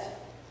test.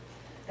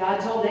 God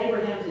told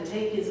Abraham to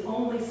take his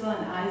only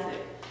son,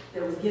 Isaac,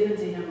 that was given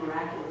to him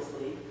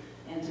miraculously,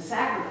 and to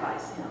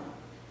sacrifice him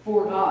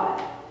for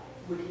God.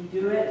 Would he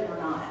do it or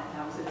not?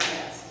 That was a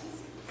test.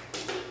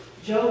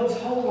 Job's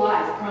whole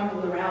life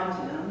crumbled around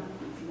him.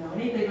 If you know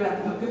anything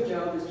about the book of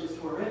Job, it's just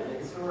a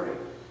horrific story.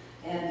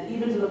 And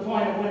even to the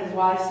point of when his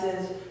wife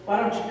says, "Why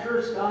don't you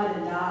curse God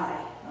and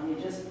die?" I mean,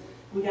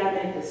 we got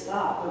to make this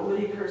stop. But would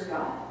he curse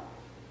God?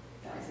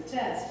 That was a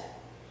test.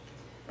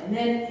 And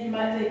then you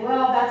might think,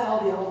 well, that's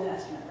all the Old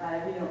Testament,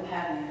 right? We don't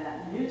have any of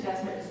that in the New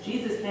Testament because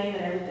Jesus came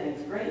and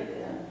everything's great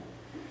then.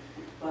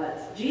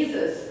 But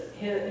Jesus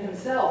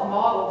himself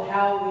modeled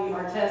how we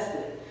are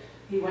tested.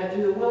 He went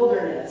through the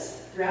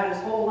wilderness. Throughout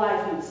his whole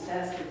life he was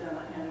tested,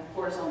 and of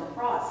course on the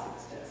cross he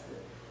was tested.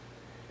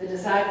 The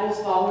disciples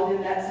followed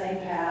in that same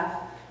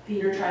path.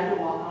 Peter tried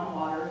to walk on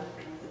water.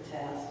 That was a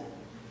test.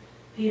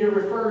 Peter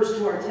refers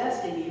to our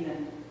testing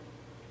even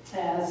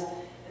as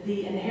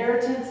the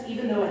inheritance,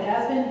 even though it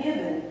has been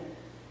given,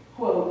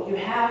 quote, "You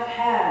have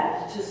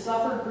had to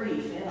suffer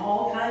grief in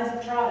all kinds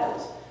of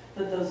trials,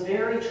 but those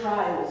very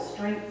trials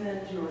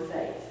strengthened your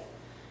faith."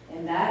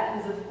 And that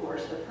is, of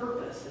course, the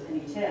purpose of any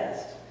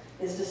test,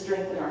 is to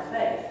strengthen our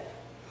faith.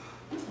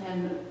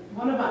 And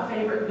one of my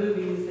favorite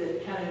movies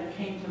that kind of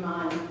came to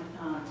mind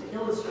to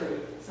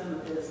illustrate some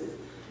of this is,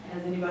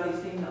 has anybody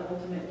seen The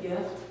Ultimate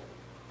Gift?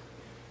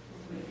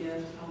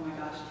 Gift. Oh my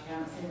gosh, if you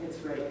haven't seen it, it's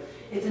great.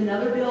 It's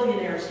another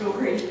billionaire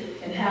story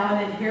and how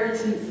an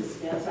inheritance is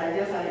spent. So I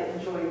guess I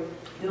enjoy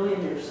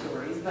billionaire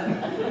stories. But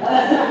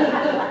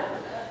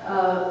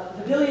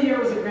the billionaire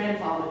was a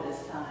grandfather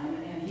this time,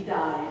 and he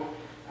died.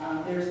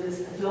 There's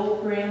this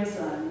adult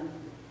grandson.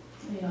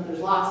 You know, there's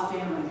lots of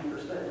family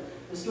members, but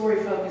the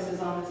story focuses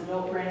on this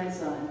adult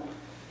grandson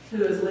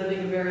who is living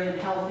a very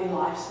unhealthy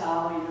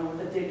lifestyle, you know,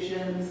 with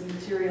addictions,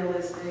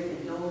 materialistic,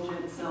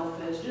 indulgent,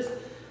 selfish, just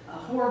a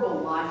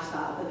horrible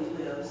lifestyle that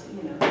he lives,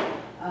 you know.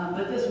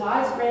 But this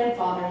wise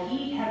grandfather,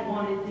 he had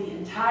wanted the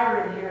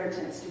entire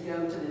inheritance to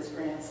go to this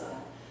grandson.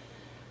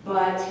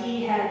 But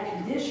he had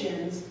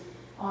conditions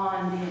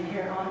on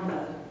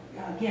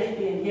the gift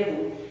being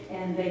given,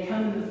 and they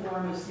come in the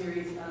form of a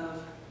series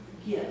of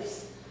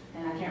gifts.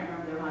 And I can't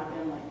remember, there might have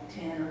been like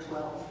 10 or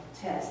 12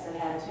 tests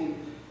that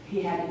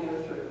he had to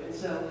go through. And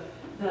so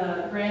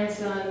the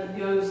grandson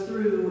goes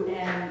through,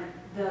 and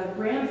the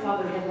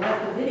grandfather had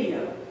left a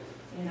video,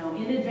 you know,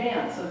 in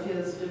advance of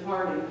his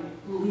departing,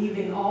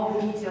 leaving all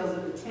the details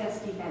of the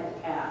test he had to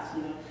pass.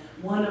 You know,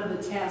 one of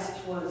the tests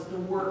was the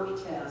work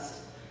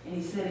test, and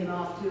he sent him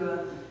off to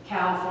a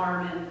cow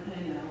farm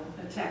in, you know,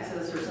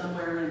 Texas or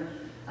somewhere,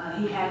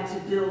 and he had to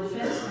build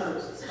fence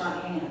posts by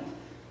hand,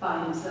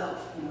 by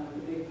himself, you know,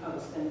 the big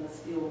post and the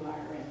steel wire.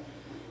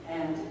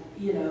 And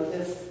you know,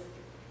 this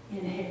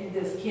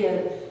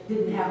kid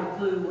didn't have a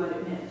clue what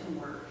it meant to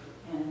work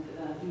and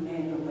do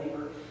manual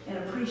labor and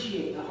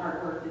appreciate the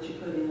hard work that you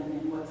put in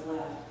and what's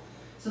left.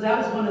 So that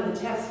was one of the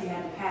tests he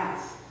had to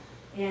pass.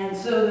 And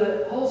so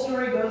the whole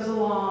story goes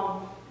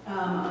along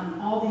on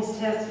all these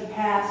tests he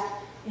passed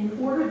in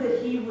order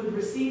that he would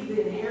receive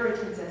the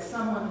inheritance as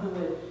someone who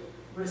would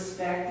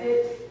respect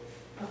it,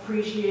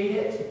 appreciate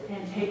it,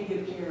 and take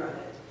good care of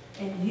it,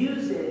 and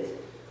use it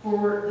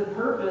for the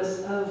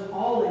purpose of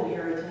all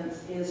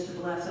inheritance is to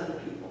bless other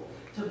people,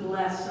 to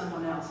bless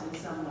someone else in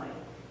some way.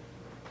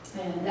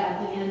 And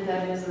at the end,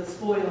 that is a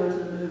spoiler to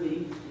the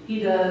movie,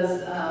 he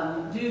does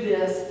do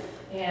this,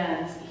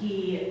 and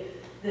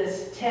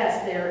this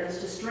test there is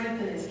to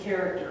strengthen his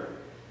character.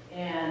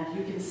 And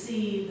you can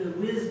see the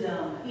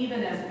wisdom,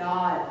 even as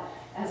God,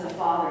 as a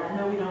father. I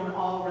know we don't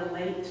all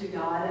relate to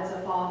God as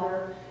a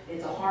father.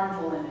 It's a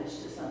harmful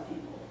image to some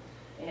people.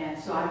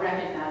 And so I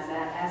recognize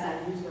that as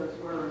I use those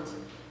words.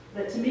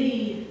 But to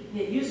me,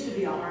 it used to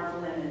be a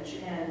harmful image,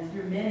 and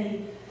through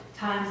many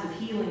times of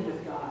healing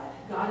with God,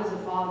 God as a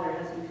father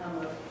has become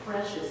a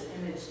precious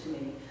image to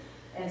me.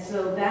 And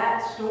so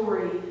that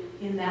story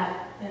in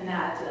that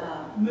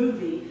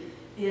movie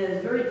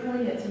is very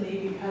poignant to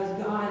me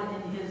because God,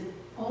 in his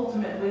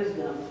ultimate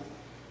wisdom,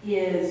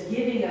 is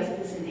giving us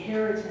this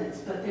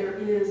inheritance. But there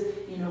is,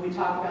 you know, we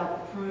talk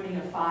about the pruning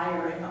of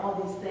fire and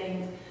all these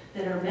things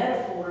that are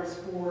metaphors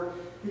for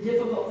the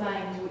difficult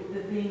things,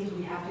 the things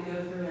we have to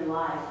go through in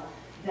life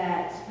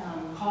that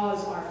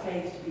cause our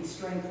faith to be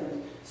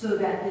strengthened so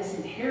that this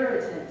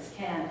inheritance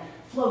can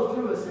flow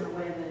through us in a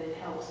way that it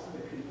helps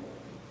other people.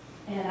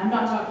 And I'm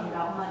not talking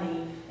about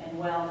money and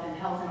wealth and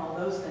health and all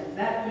those things.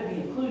 That could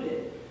be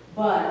included,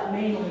 but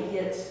mainly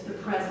it's the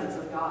presence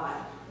of God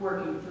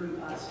working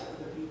through us to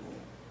other people.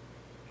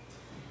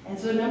 And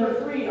so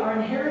number 3, our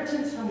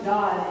inheritance from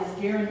God is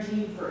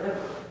guaranteed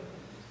forever.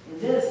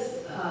 And this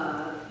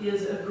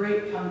is a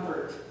great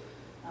comfort.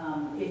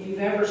 If you've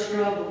ever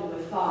struggled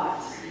with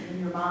thoughts in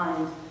your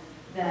mind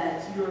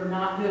that you're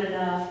not good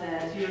enough,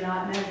 that you're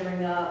not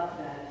measuring up,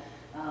 that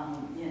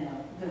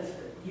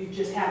you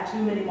just have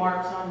too many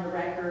marks on your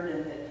record,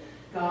 and that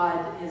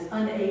God is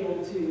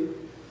unable to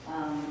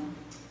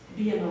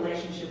be in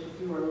relationship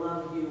with you or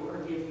love you or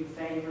give you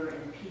favor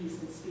and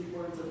peace and speak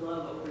words of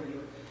love over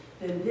you,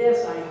 then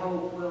this, I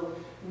hope, will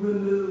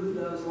remove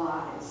those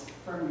lies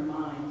from your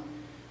mind,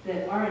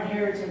 that our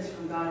inheritance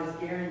from God is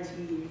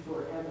guaranteed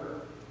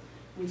forever.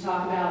 We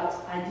talk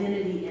about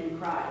identity in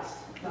Christ.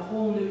 The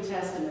whole New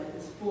Testament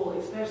is full,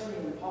 especially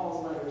in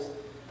Paul's letters,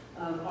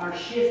 of our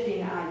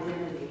shifting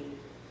identity.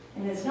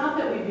 And it's not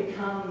that we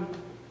become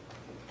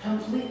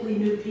completely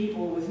new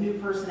people with new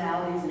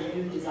personalities and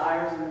new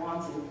desires and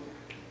wants, and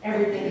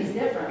everything is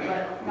different,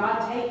 but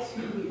God takes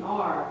who we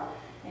are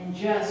and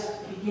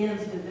just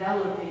begins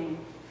developing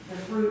the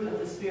fruit of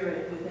the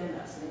Spirit within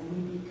us,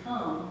 and we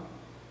become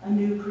a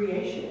new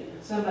creation,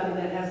 somebody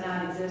that has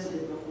not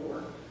existed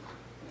before.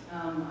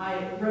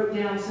 I wrote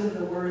down some of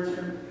the words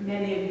from,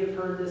 many of you have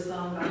heard this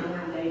song by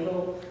Lauren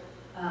Daigle.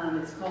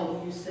 It's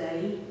called You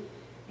Say.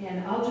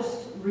 And I'll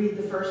just read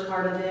the first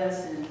part of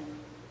this, and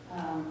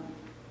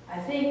I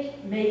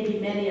think maybe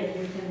many of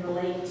you can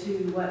relate to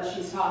what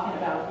she's talking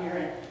about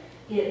here.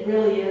 And it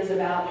really is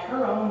about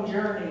her own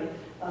journey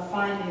of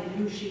finding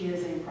who she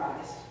is in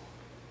Christ.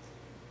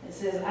 It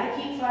says, I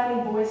keep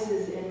fighting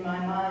voices in my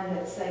mind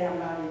that say I'm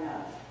not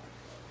enough.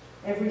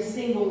 Every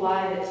single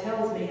lie that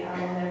tells me I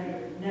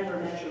will never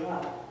measure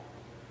up.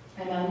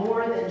 Am I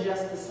more than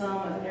just the sum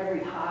of every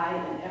high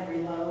and every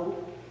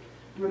low?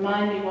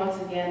 Remind me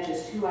once again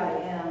just who I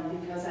am,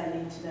 because I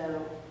need to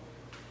know.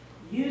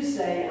 You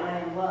say I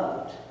am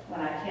loved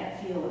when I can't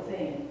feel a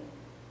thing.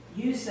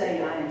 You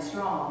say I am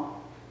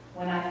strong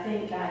when I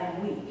think I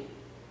am weak.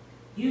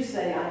 You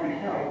say I am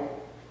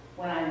held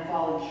when I am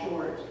falling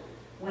short.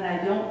 When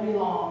I don't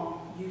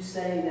belong, you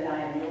say that I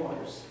am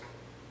yours.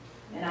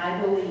 And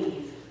I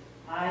believe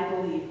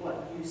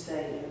what you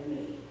say of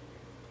me.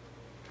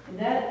 And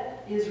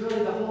that is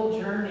really the whole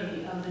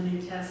journey of the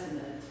New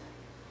Testament,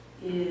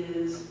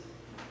 is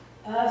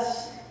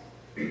us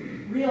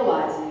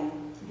realizing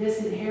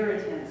this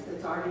inheritance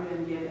that's already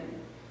been given,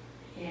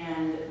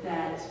 and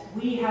that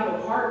we have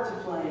a part to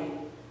play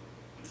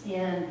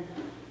in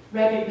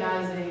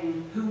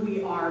recognizing who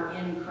we are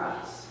in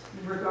Christ,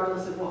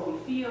 regardless of what we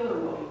feel or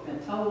what we've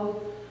been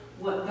told.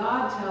 What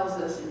God tells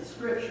us in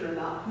Scripture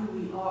about who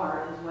we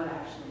are is what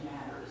actually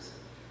matters.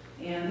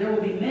 And there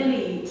will be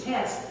many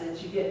tests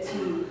that you get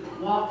to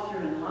walk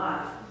through in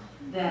life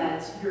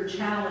that you're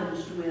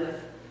challenged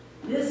with.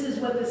 This is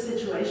what the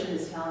situation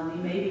is telling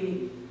me.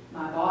 Maybe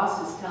my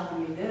boss is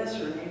telling me this,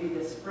 or maybe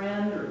this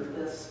friend or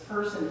this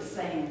person is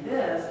saying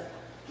this,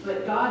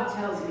 but God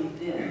tells me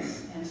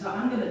this. And so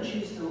I'm going to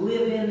choose to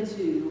live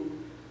into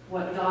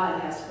what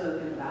God has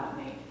spoken about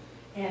me.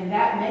 And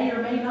that may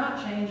or may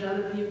not change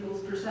other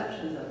people's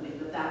perceptions of me,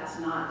 but that's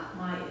not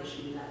my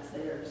issue, that's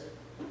theirs.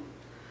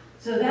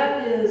 So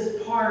that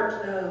is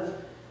part of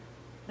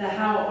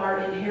how our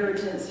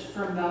inheritance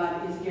from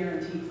God is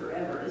guaranteed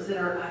forever, is that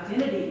our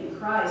identity in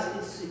Christ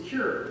is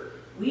secure.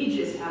 We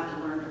just have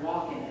to learn to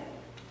walk in it.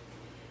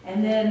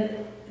 And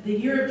then the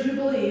year of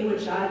Jubilee,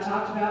 which I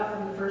talked about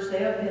from the first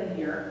day I've been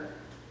here,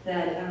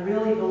 that I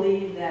really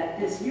believe that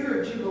this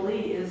year of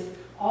Jubilee is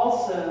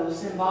also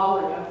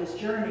symbolic of this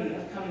journey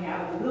of coming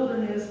out of the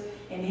wilderness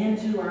and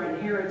into our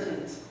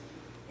inheritance.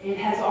 It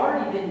has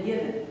already been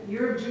given.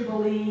 Year of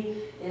Jubilee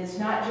is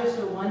not just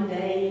a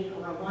one-day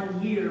or a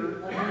one-year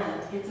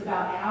event. It's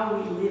about how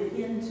we live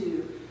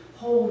into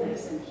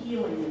wholeness and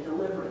healing and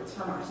deliverance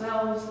from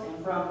ourselves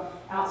and from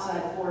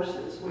outside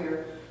forces,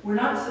 where we're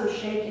not so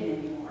shaken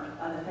anymore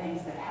by the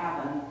things that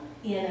happen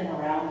in and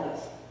around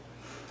us.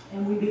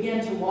 And we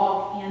begin to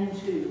walk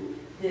into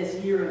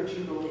this year of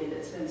Jubilee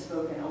that's been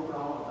spoken over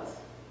all of us.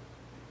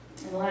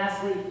 And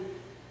lastly,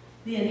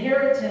 the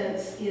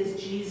inheritance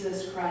is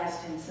Jesus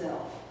Christ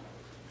himself.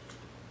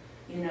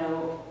 You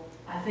know,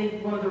 I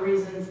think one of the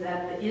reasons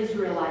that the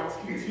Israelites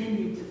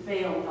continued to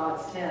fail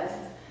God's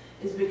tests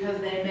is because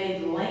they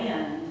made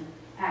land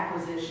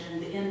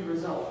acquisition the end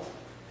result.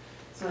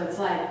 So it's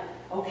like,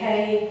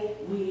 okay,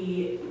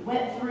 we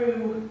went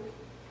through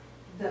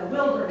the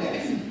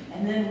wilderness,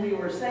 and then we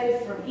were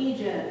saved from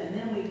Egypt, and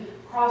then we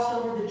crossed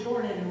over the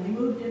Jordan, and we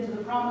moved into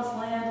the promised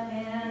land,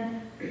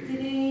 and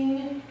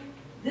ding,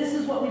 this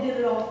is what we did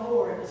it all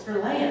for. It was for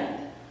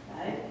land,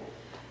 right?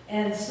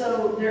 And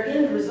so their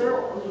end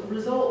result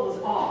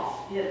was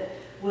off. It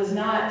was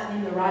not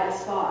in the right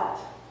spot.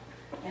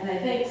 And I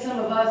think some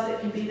of us, it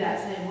can be that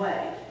same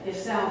way. If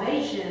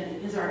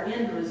salvation is our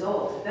end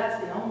result, if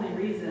that's the only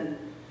reason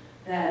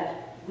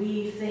that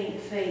we think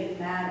faith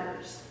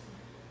matters,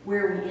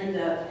 where we end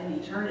up in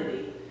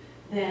eternity,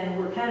 then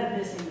we're kind of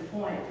missing the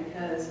point,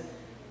 because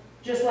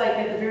just like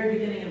at the very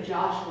beginning of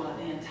Joshua,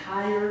 the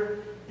entire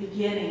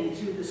beginning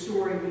to the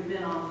story we've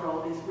been on for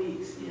all these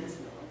weeks is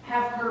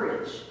have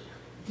courage,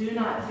 do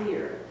not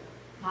fear,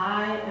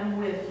 I am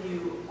with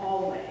you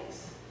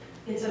always.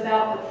 It's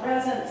about the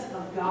presence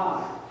of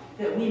God,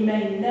 that we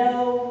may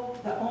know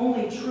the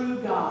only true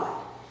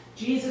God,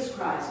 Jesus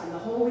Christ and the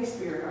Holy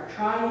Spirit, our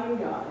triune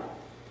God.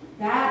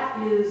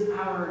 That is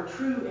our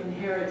true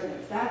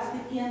inheritance. That's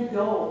the end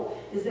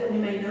goal, is that we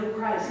may know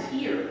Christ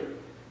here,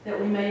 that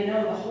we may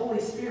know the Holy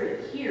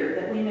Spirit here,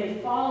 that we may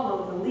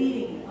follow the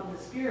leading of the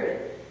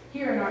Spirit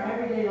here in our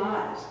everyday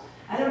lives.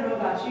 I don't know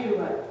about you,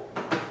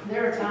 but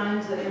there are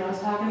times that, I was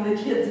talking to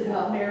the kids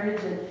about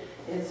marriage, and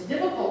it's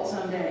difficult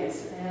some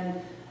days.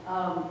 And,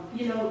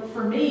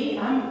 for me,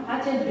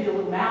 I tend to be a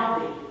little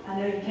mouthy. I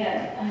know you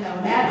can't,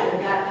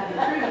 imagine that to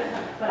be true,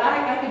 but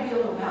I can be a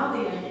little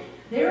mouthy. And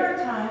there are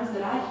times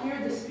that I hear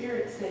the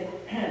Spirit say,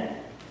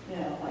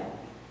 like,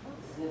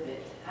 zip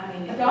it.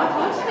 God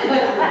talks to me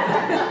like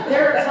that.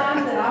 There are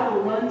times that I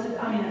will run to,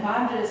 if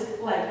I'm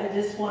just like, I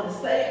just want to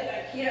say it,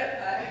 I can't,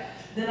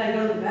 then I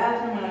go to the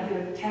bathroom and I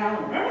get a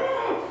towel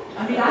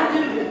and, I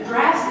do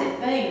drastic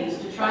things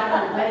to try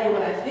to obey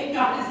what I think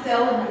God is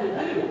telling me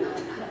to do.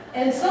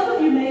 And some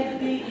of you may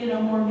be,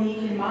 more meek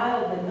and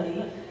mild than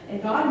me,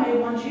 and God may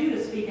want you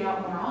to speak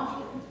out more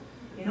often.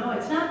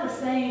 It's not the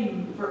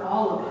same for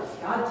all of us.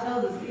 God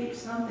tells us each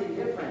something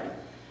different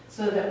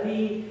so that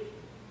we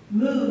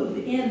move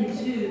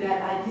into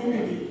that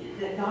identity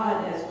that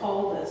God has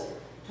called us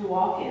to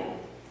walk in.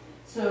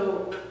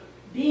 So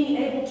being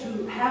able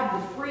to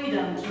have the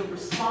freedom to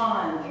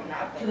respond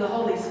to the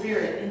Holy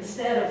Spirit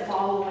instead of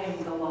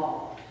following the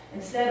law,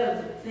 instead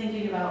of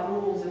thinking about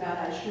rules about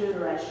I should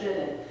or I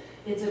shouldn't.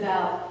 It's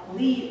about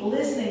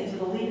listening to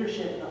the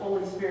leadership of the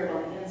Holy Spirit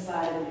on the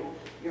inside of you.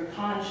 Your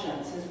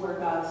conscience is where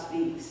God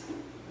speaks.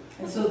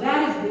 And so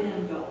that is the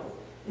end goal,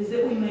 is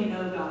that we may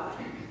know God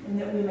and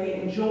that we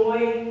may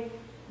enjoy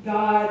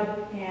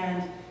God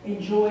and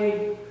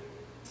enjoy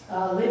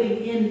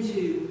living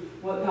into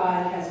what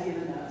God has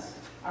given us.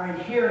 Our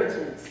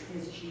inheritance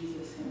is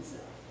Jesus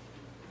himself.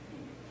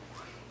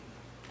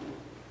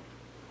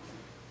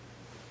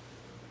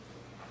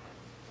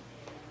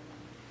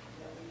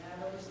 We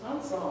have a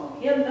response song,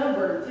 hymn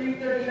number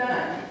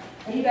 339.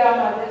 He Thou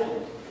My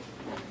Vision.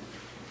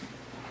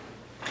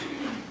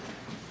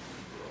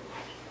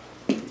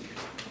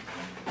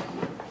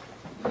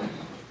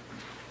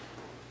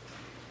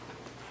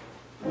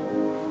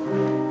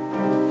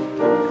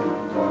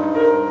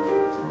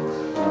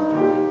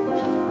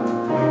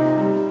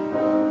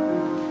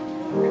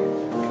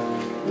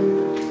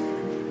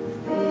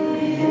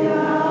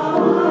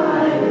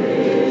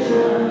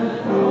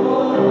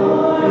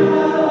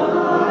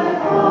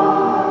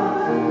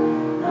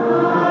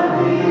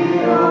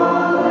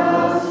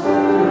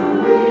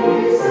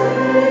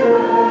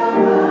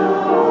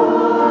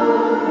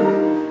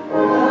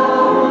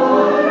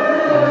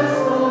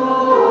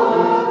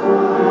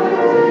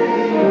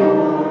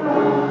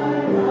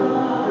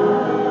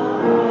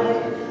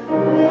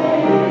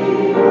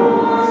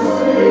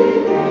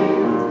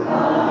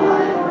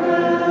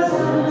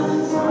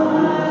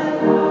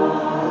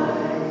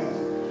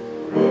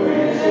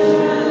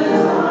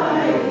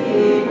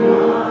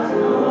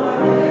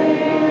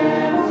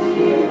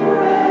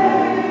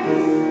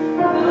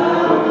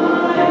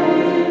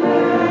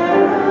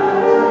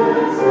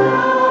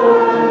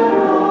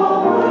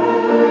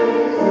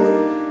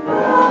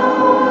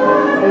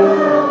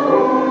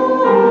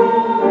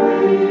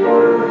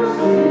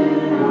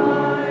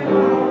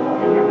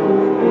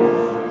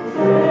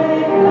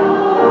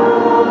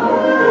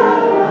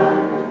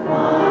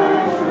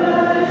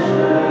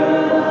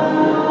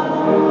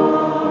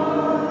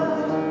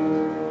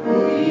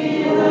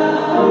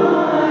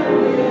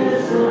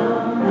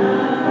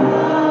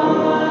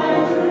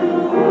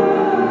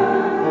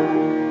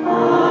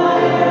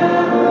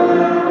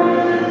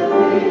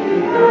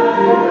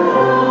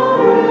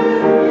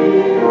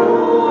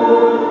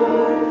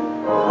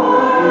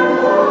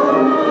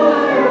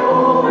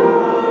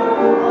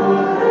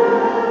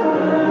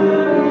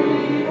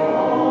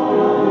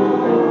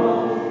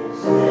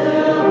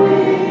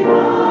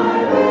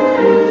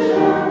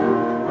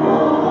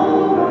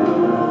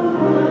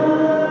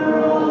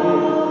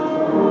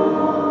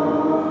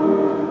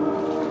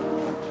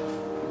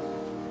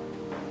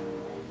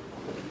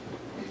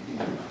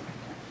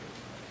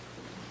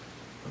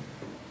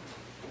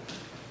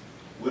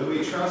 When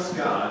we trust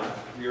God,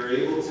 we are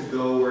able to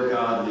go where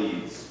God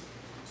leads,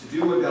 to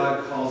do what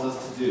God calls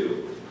us to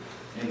do,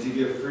 and to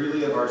give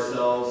freely of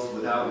ourselves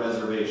without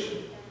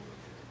reservation.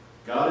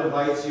 God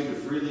invites you to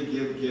freely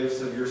give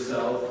gifts of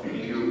yourself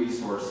and your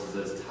resources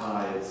as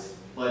tithes,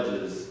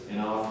 pledges,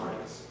 and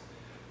offerings.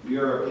 We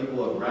are a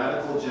people of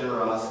radical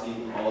generosity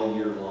all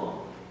year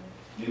long.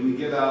 May we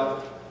give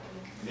out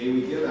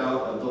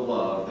of the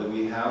love that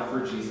we have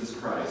for Jesus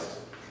Christ,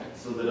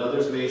 so that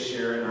others may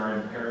share in our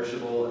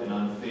imperishable and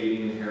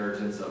unfading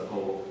inheritance of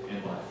hope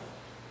and life.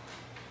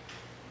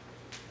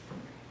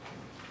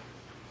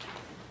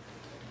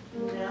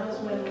 Now is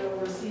when we'll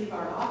receive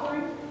our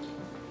offering.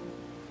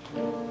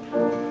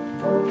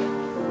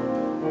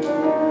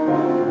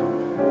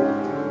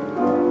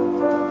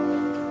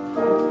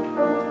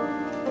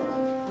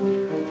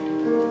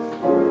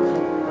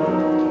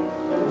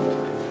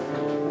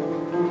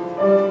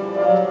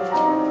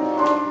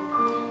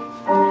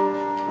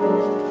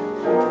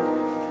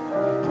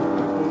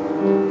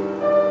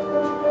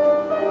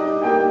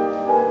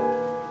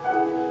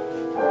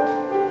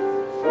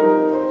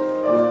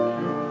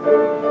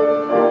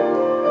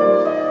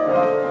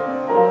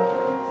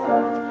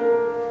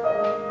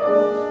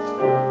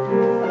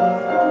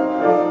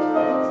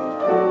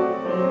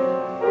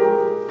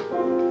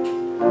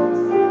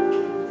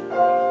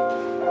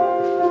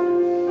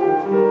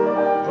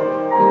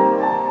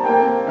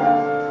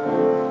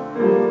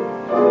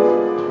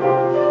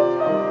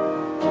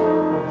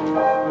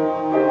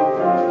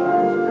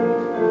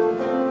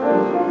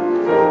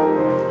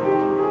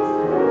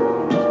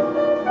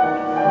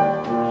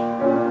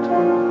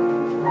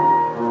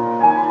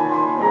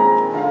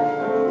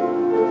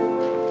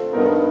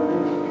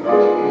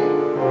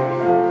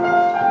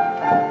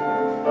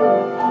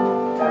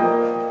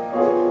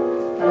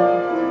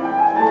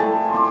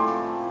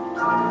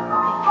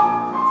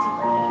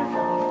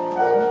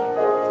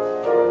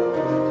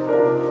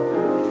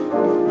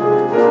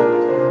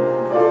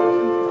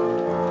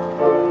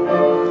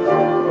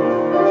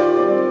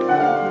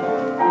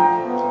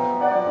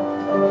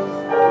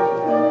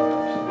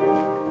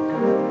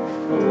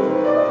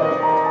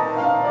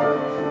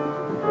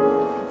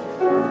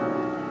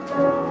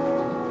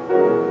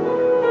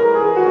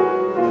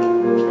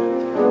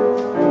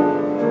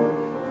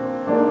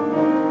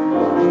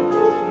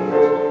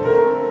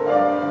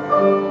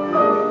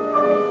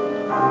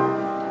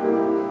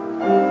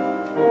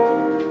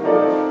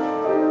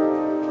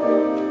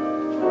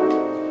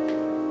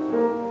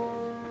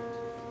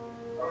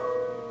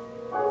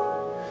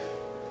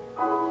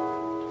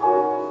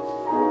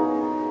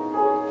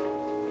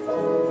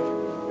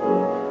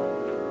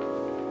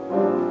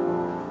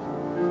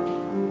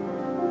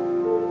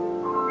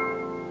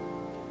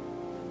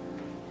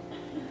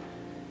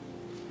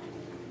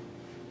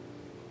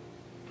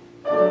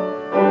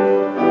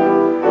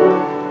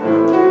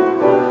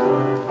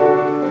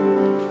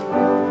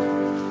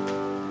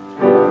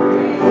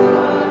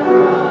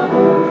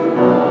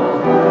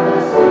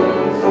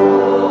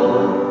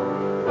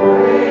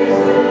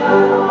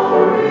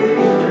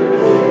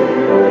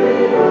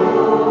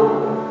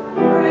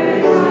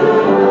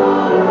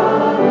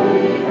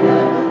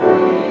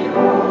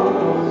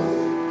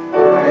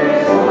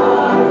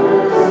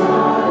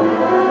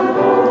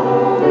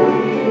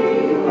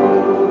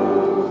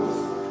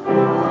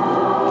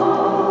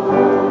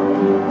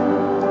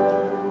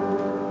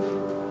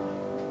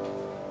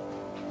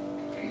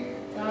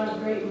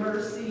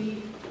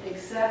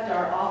 accept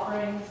our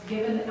offerings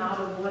given out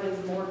of what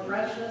is more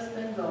precious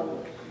than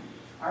gold,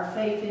 our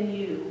faith in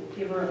you,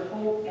 giver of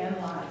hope and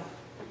life.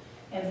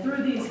 And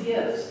through these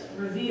gifts,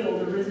 reveal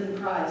the risen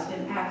Christ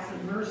in acts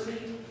of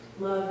mercy,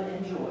 love,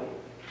 and joy.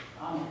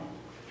 Amen.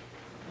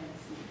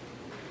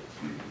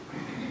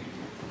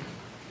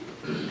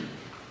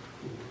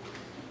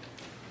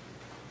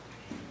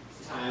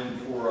 It's time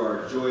for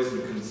our joys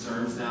and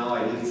concerns now.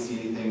 I didn't see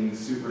anything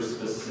super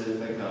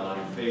specific on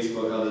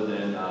Facebook other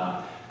than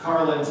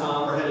Carla and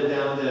Tom are headed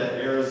down to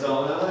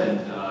Arizona,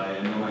 and I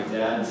know my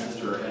dad and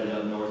sister are headed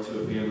up north to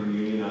a family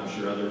reunion. I'm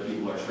sure other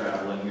people are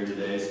traveling here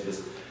today, so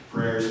just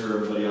prayers for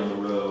everybody on the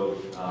road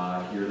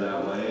here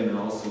that way. And then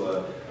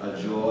also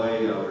a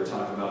joy. We're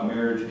talking about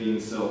marriage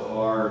being so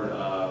hard.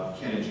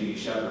 Ken and Jeannie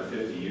Shepard,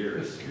 50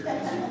 years.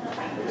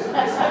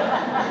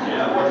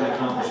 Yeah, what an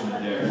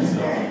accomplishment there.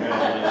 So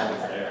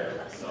congratulations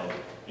there. So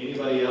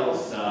anybody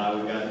else?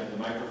 We've got the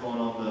microphone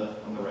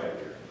on the right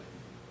here.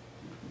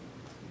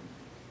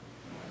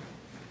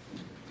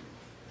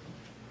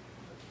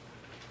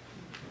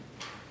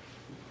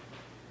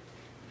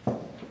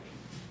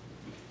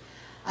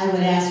 I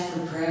would ask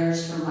for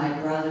prayers for my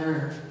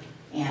brother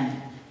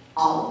and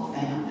all the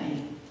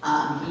family.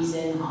 He's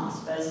in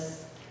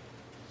hospice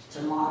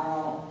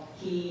tomorrow.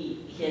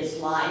 His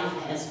life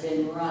has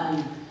been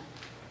run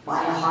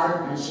by a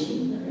heart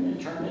machine. They're going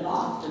to turn it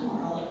off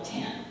tomorrow at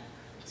 10.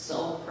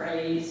 So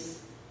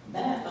praise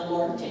that the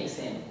Lord takes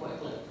him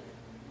quickly.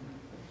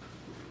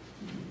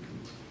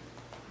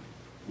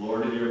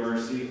 Lord, in your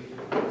mercy,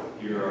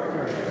 hear our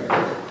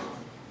prayer.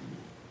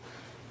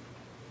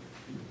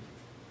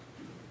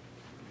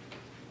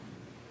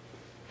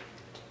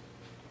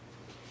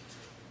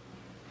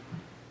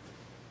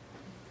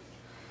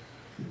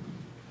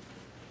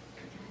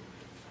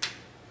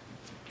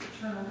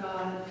 Eternal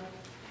God,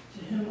 to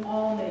whom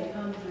all may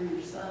come through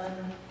your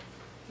Son,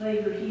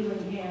 lay your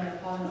healing hand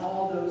upon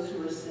all those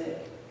who are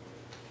sick.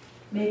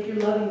 Make your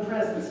loving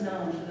presence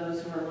known to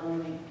those who are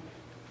lonely.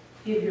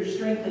 Give your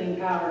strengthening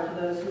power to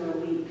those who are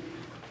weak.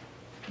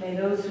 May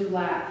those who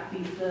lack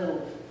be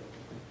filled,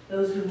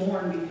 those who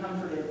mourn be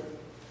comforted,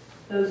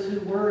 those who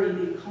worry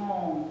be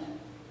calmed,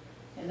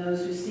 and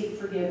those who seek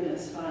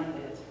forgiveness find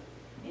it.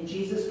 In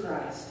Jesus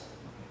Christ,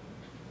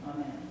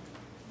 amen.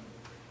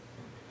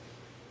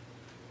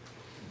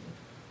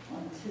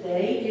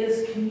 Today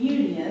is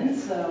communion,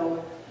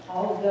 so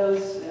all of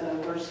those,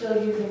 we're still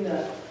using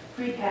the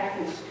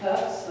prepackaged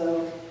cups,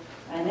 so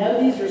I know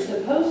these are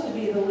supposed to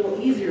be the little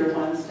easier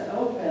ones to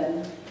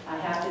open. I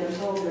have been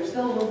told they're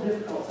still a little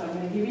difficult, so I'm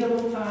going to give you a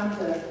little time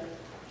to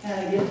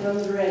kind of get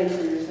those ready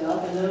for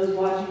yourself. And those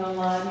watching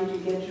online, you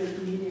can get your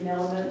communion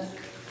elements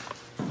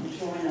and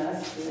join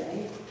us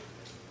today.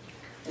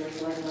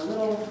 There's like a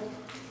little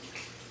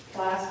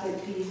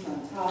plastic piece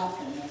on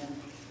top, and then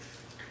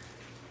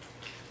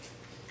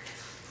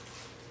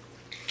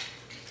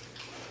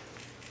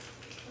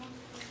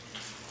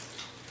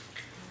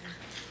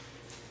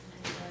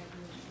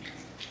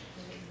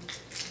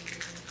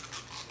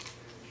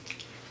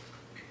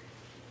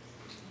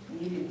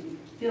you can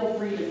feel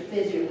free to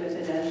fidget with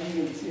it as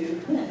you need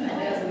to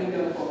as we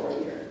go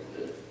forward here.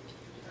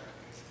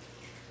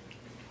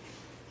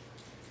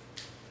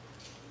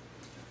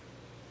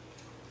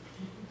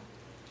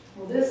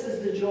 Well, this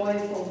is the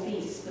joyful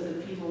feast of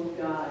the people of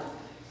God.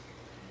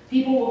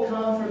 People will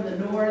come from the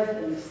north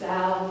and the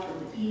south,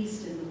 from the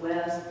east and the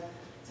west,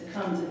 to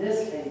come to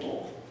this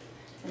table.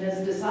 And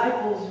as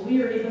disciples,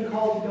 we are even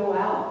called to go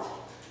out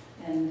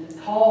and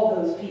call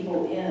those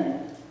people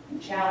in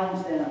and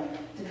challenge them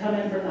to come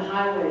in from the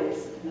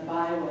highways and the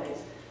byways,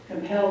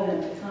 compel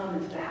them to come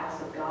into the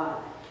house of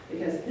God,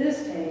 because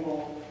this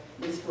table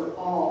is for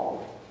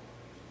all.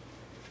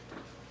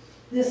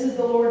 This is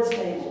the Lord's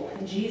table,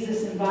 and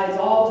Jesus invites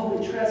all who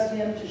would trust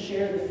him to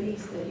share the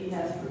feast that he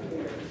has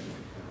prepared.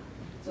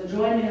 So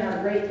join me in our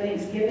great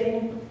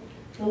Thanksgiving.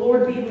 The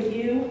Lord be with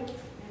you.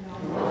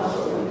 And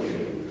also with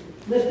you.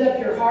 Lift up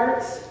your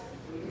hearts.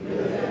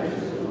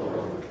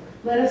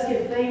 Let us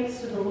give thanks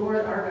to the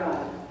Lord our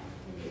God.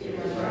 It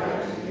is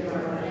right to give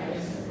our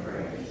thanks and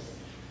praise.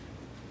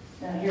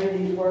 Now hear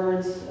these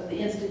words of the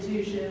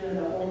institution of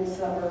the Holy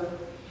Supper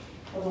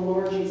of the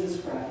Lord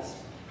Jesus Christ.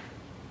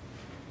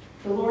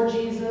 The Lord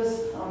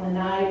Jesus, on the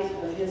night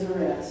of his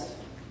arrest,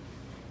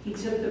 he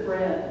took the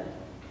bread,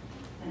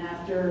 and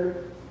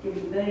after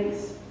giving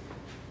thanks,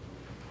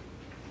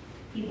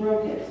 he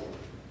broke it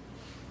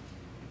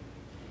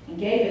and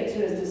gave it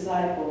to his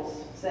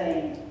disciples,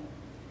 saying,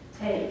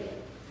 "Take,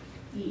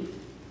 eat,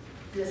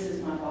 this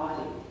is my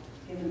body,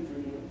 given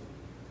for you.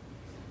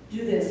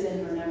 Do this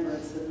in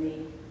remembrance of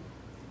me."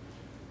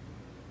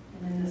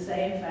 And in the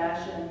same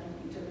fashion,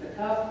 he took the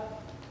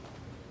cup,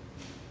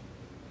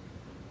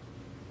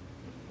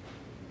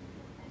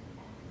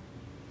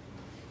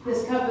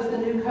 "This cup is the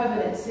new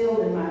covenant sealed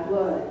in my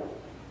blood,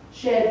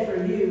 shed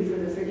for you for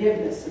the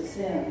forgiveness of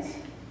sins.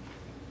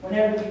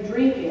 Whenever you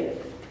drink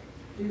it,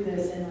 do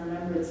this in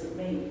remembrance of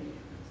me.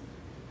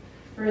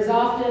 For as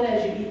often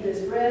as you eat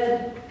this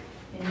bread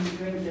and you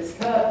drink this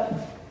cup,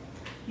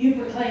 you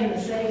proclaim the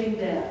saving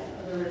death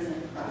of the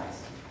risen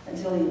Christ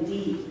until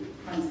indeed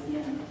comes the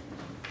end.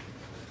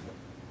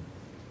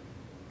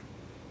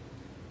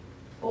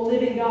 O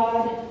living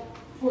God,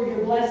 for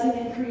your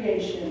blessing in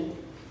creation,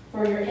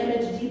 for your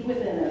image deep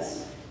within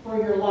us, for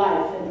your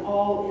life in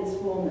all its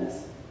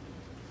fullness,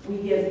 we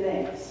give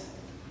thanks.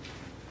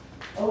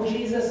 O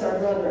Jesus, our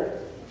brother,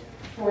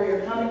 for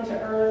your coming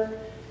to earth,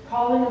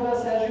 calling of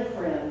us as your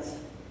friends,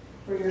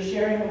 for your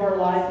sharing of our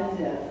life and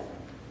death,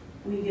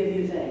 we give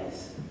you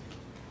thanks.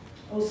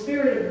 O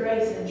Spirit of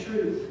grace and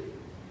truth,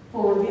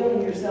 for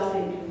revealing yourself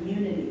in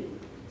community,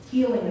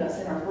 healing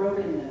us in our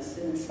brokenness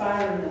and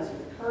inspiring us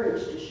with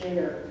courage to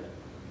share,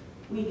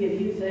 we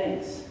give you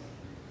thanks.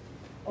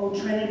 O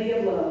Trinity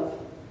of love,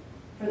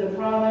 for the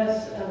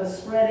promise of a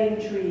spreading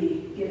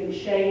tree giving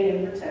shade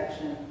and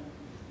protection,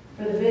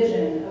 for the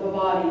vision of a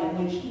body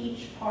in which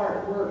each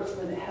part works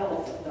for the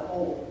health of the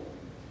whole,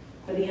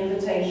 for the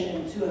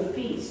invitation to a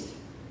feast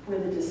where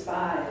the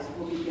despised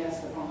will be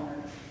guests of honor,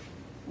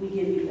 we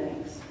give you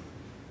thanks.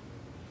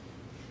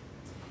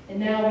 And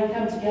now we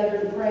come together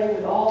to pray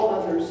with all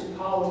others who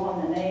call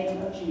upon the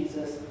name of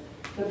Jesus,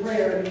 the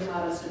prayer he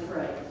taught us to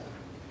pray.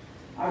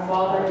 Our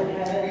Father in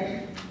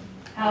heaven,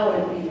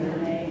 hallowed be your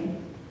name.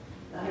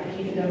 Thy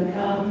kingdom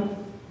come,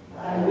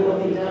 thy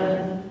will be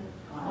done,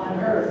 on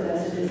earth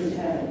as it is in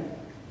heaven.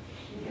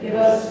 Give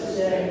us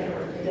today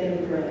our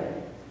daily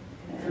bread,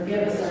 and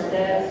forgive us our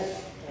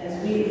debts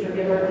as we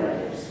forgive our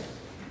debtors.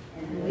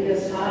 And lead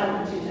us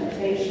not into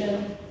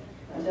temptation,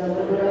 but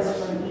deliver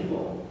us from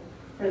evil.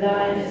 For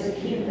thine is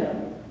the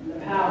kingdom, and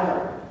the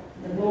power,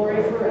 and the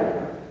glory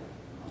forever.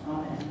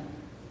 Amen.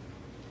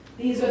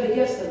 These are the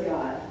gifts of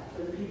God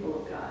for the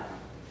people of God.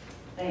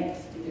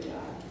 Thanks be to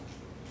God.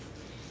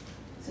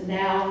 So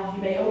now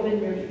you may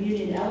open your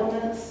communion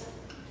elements.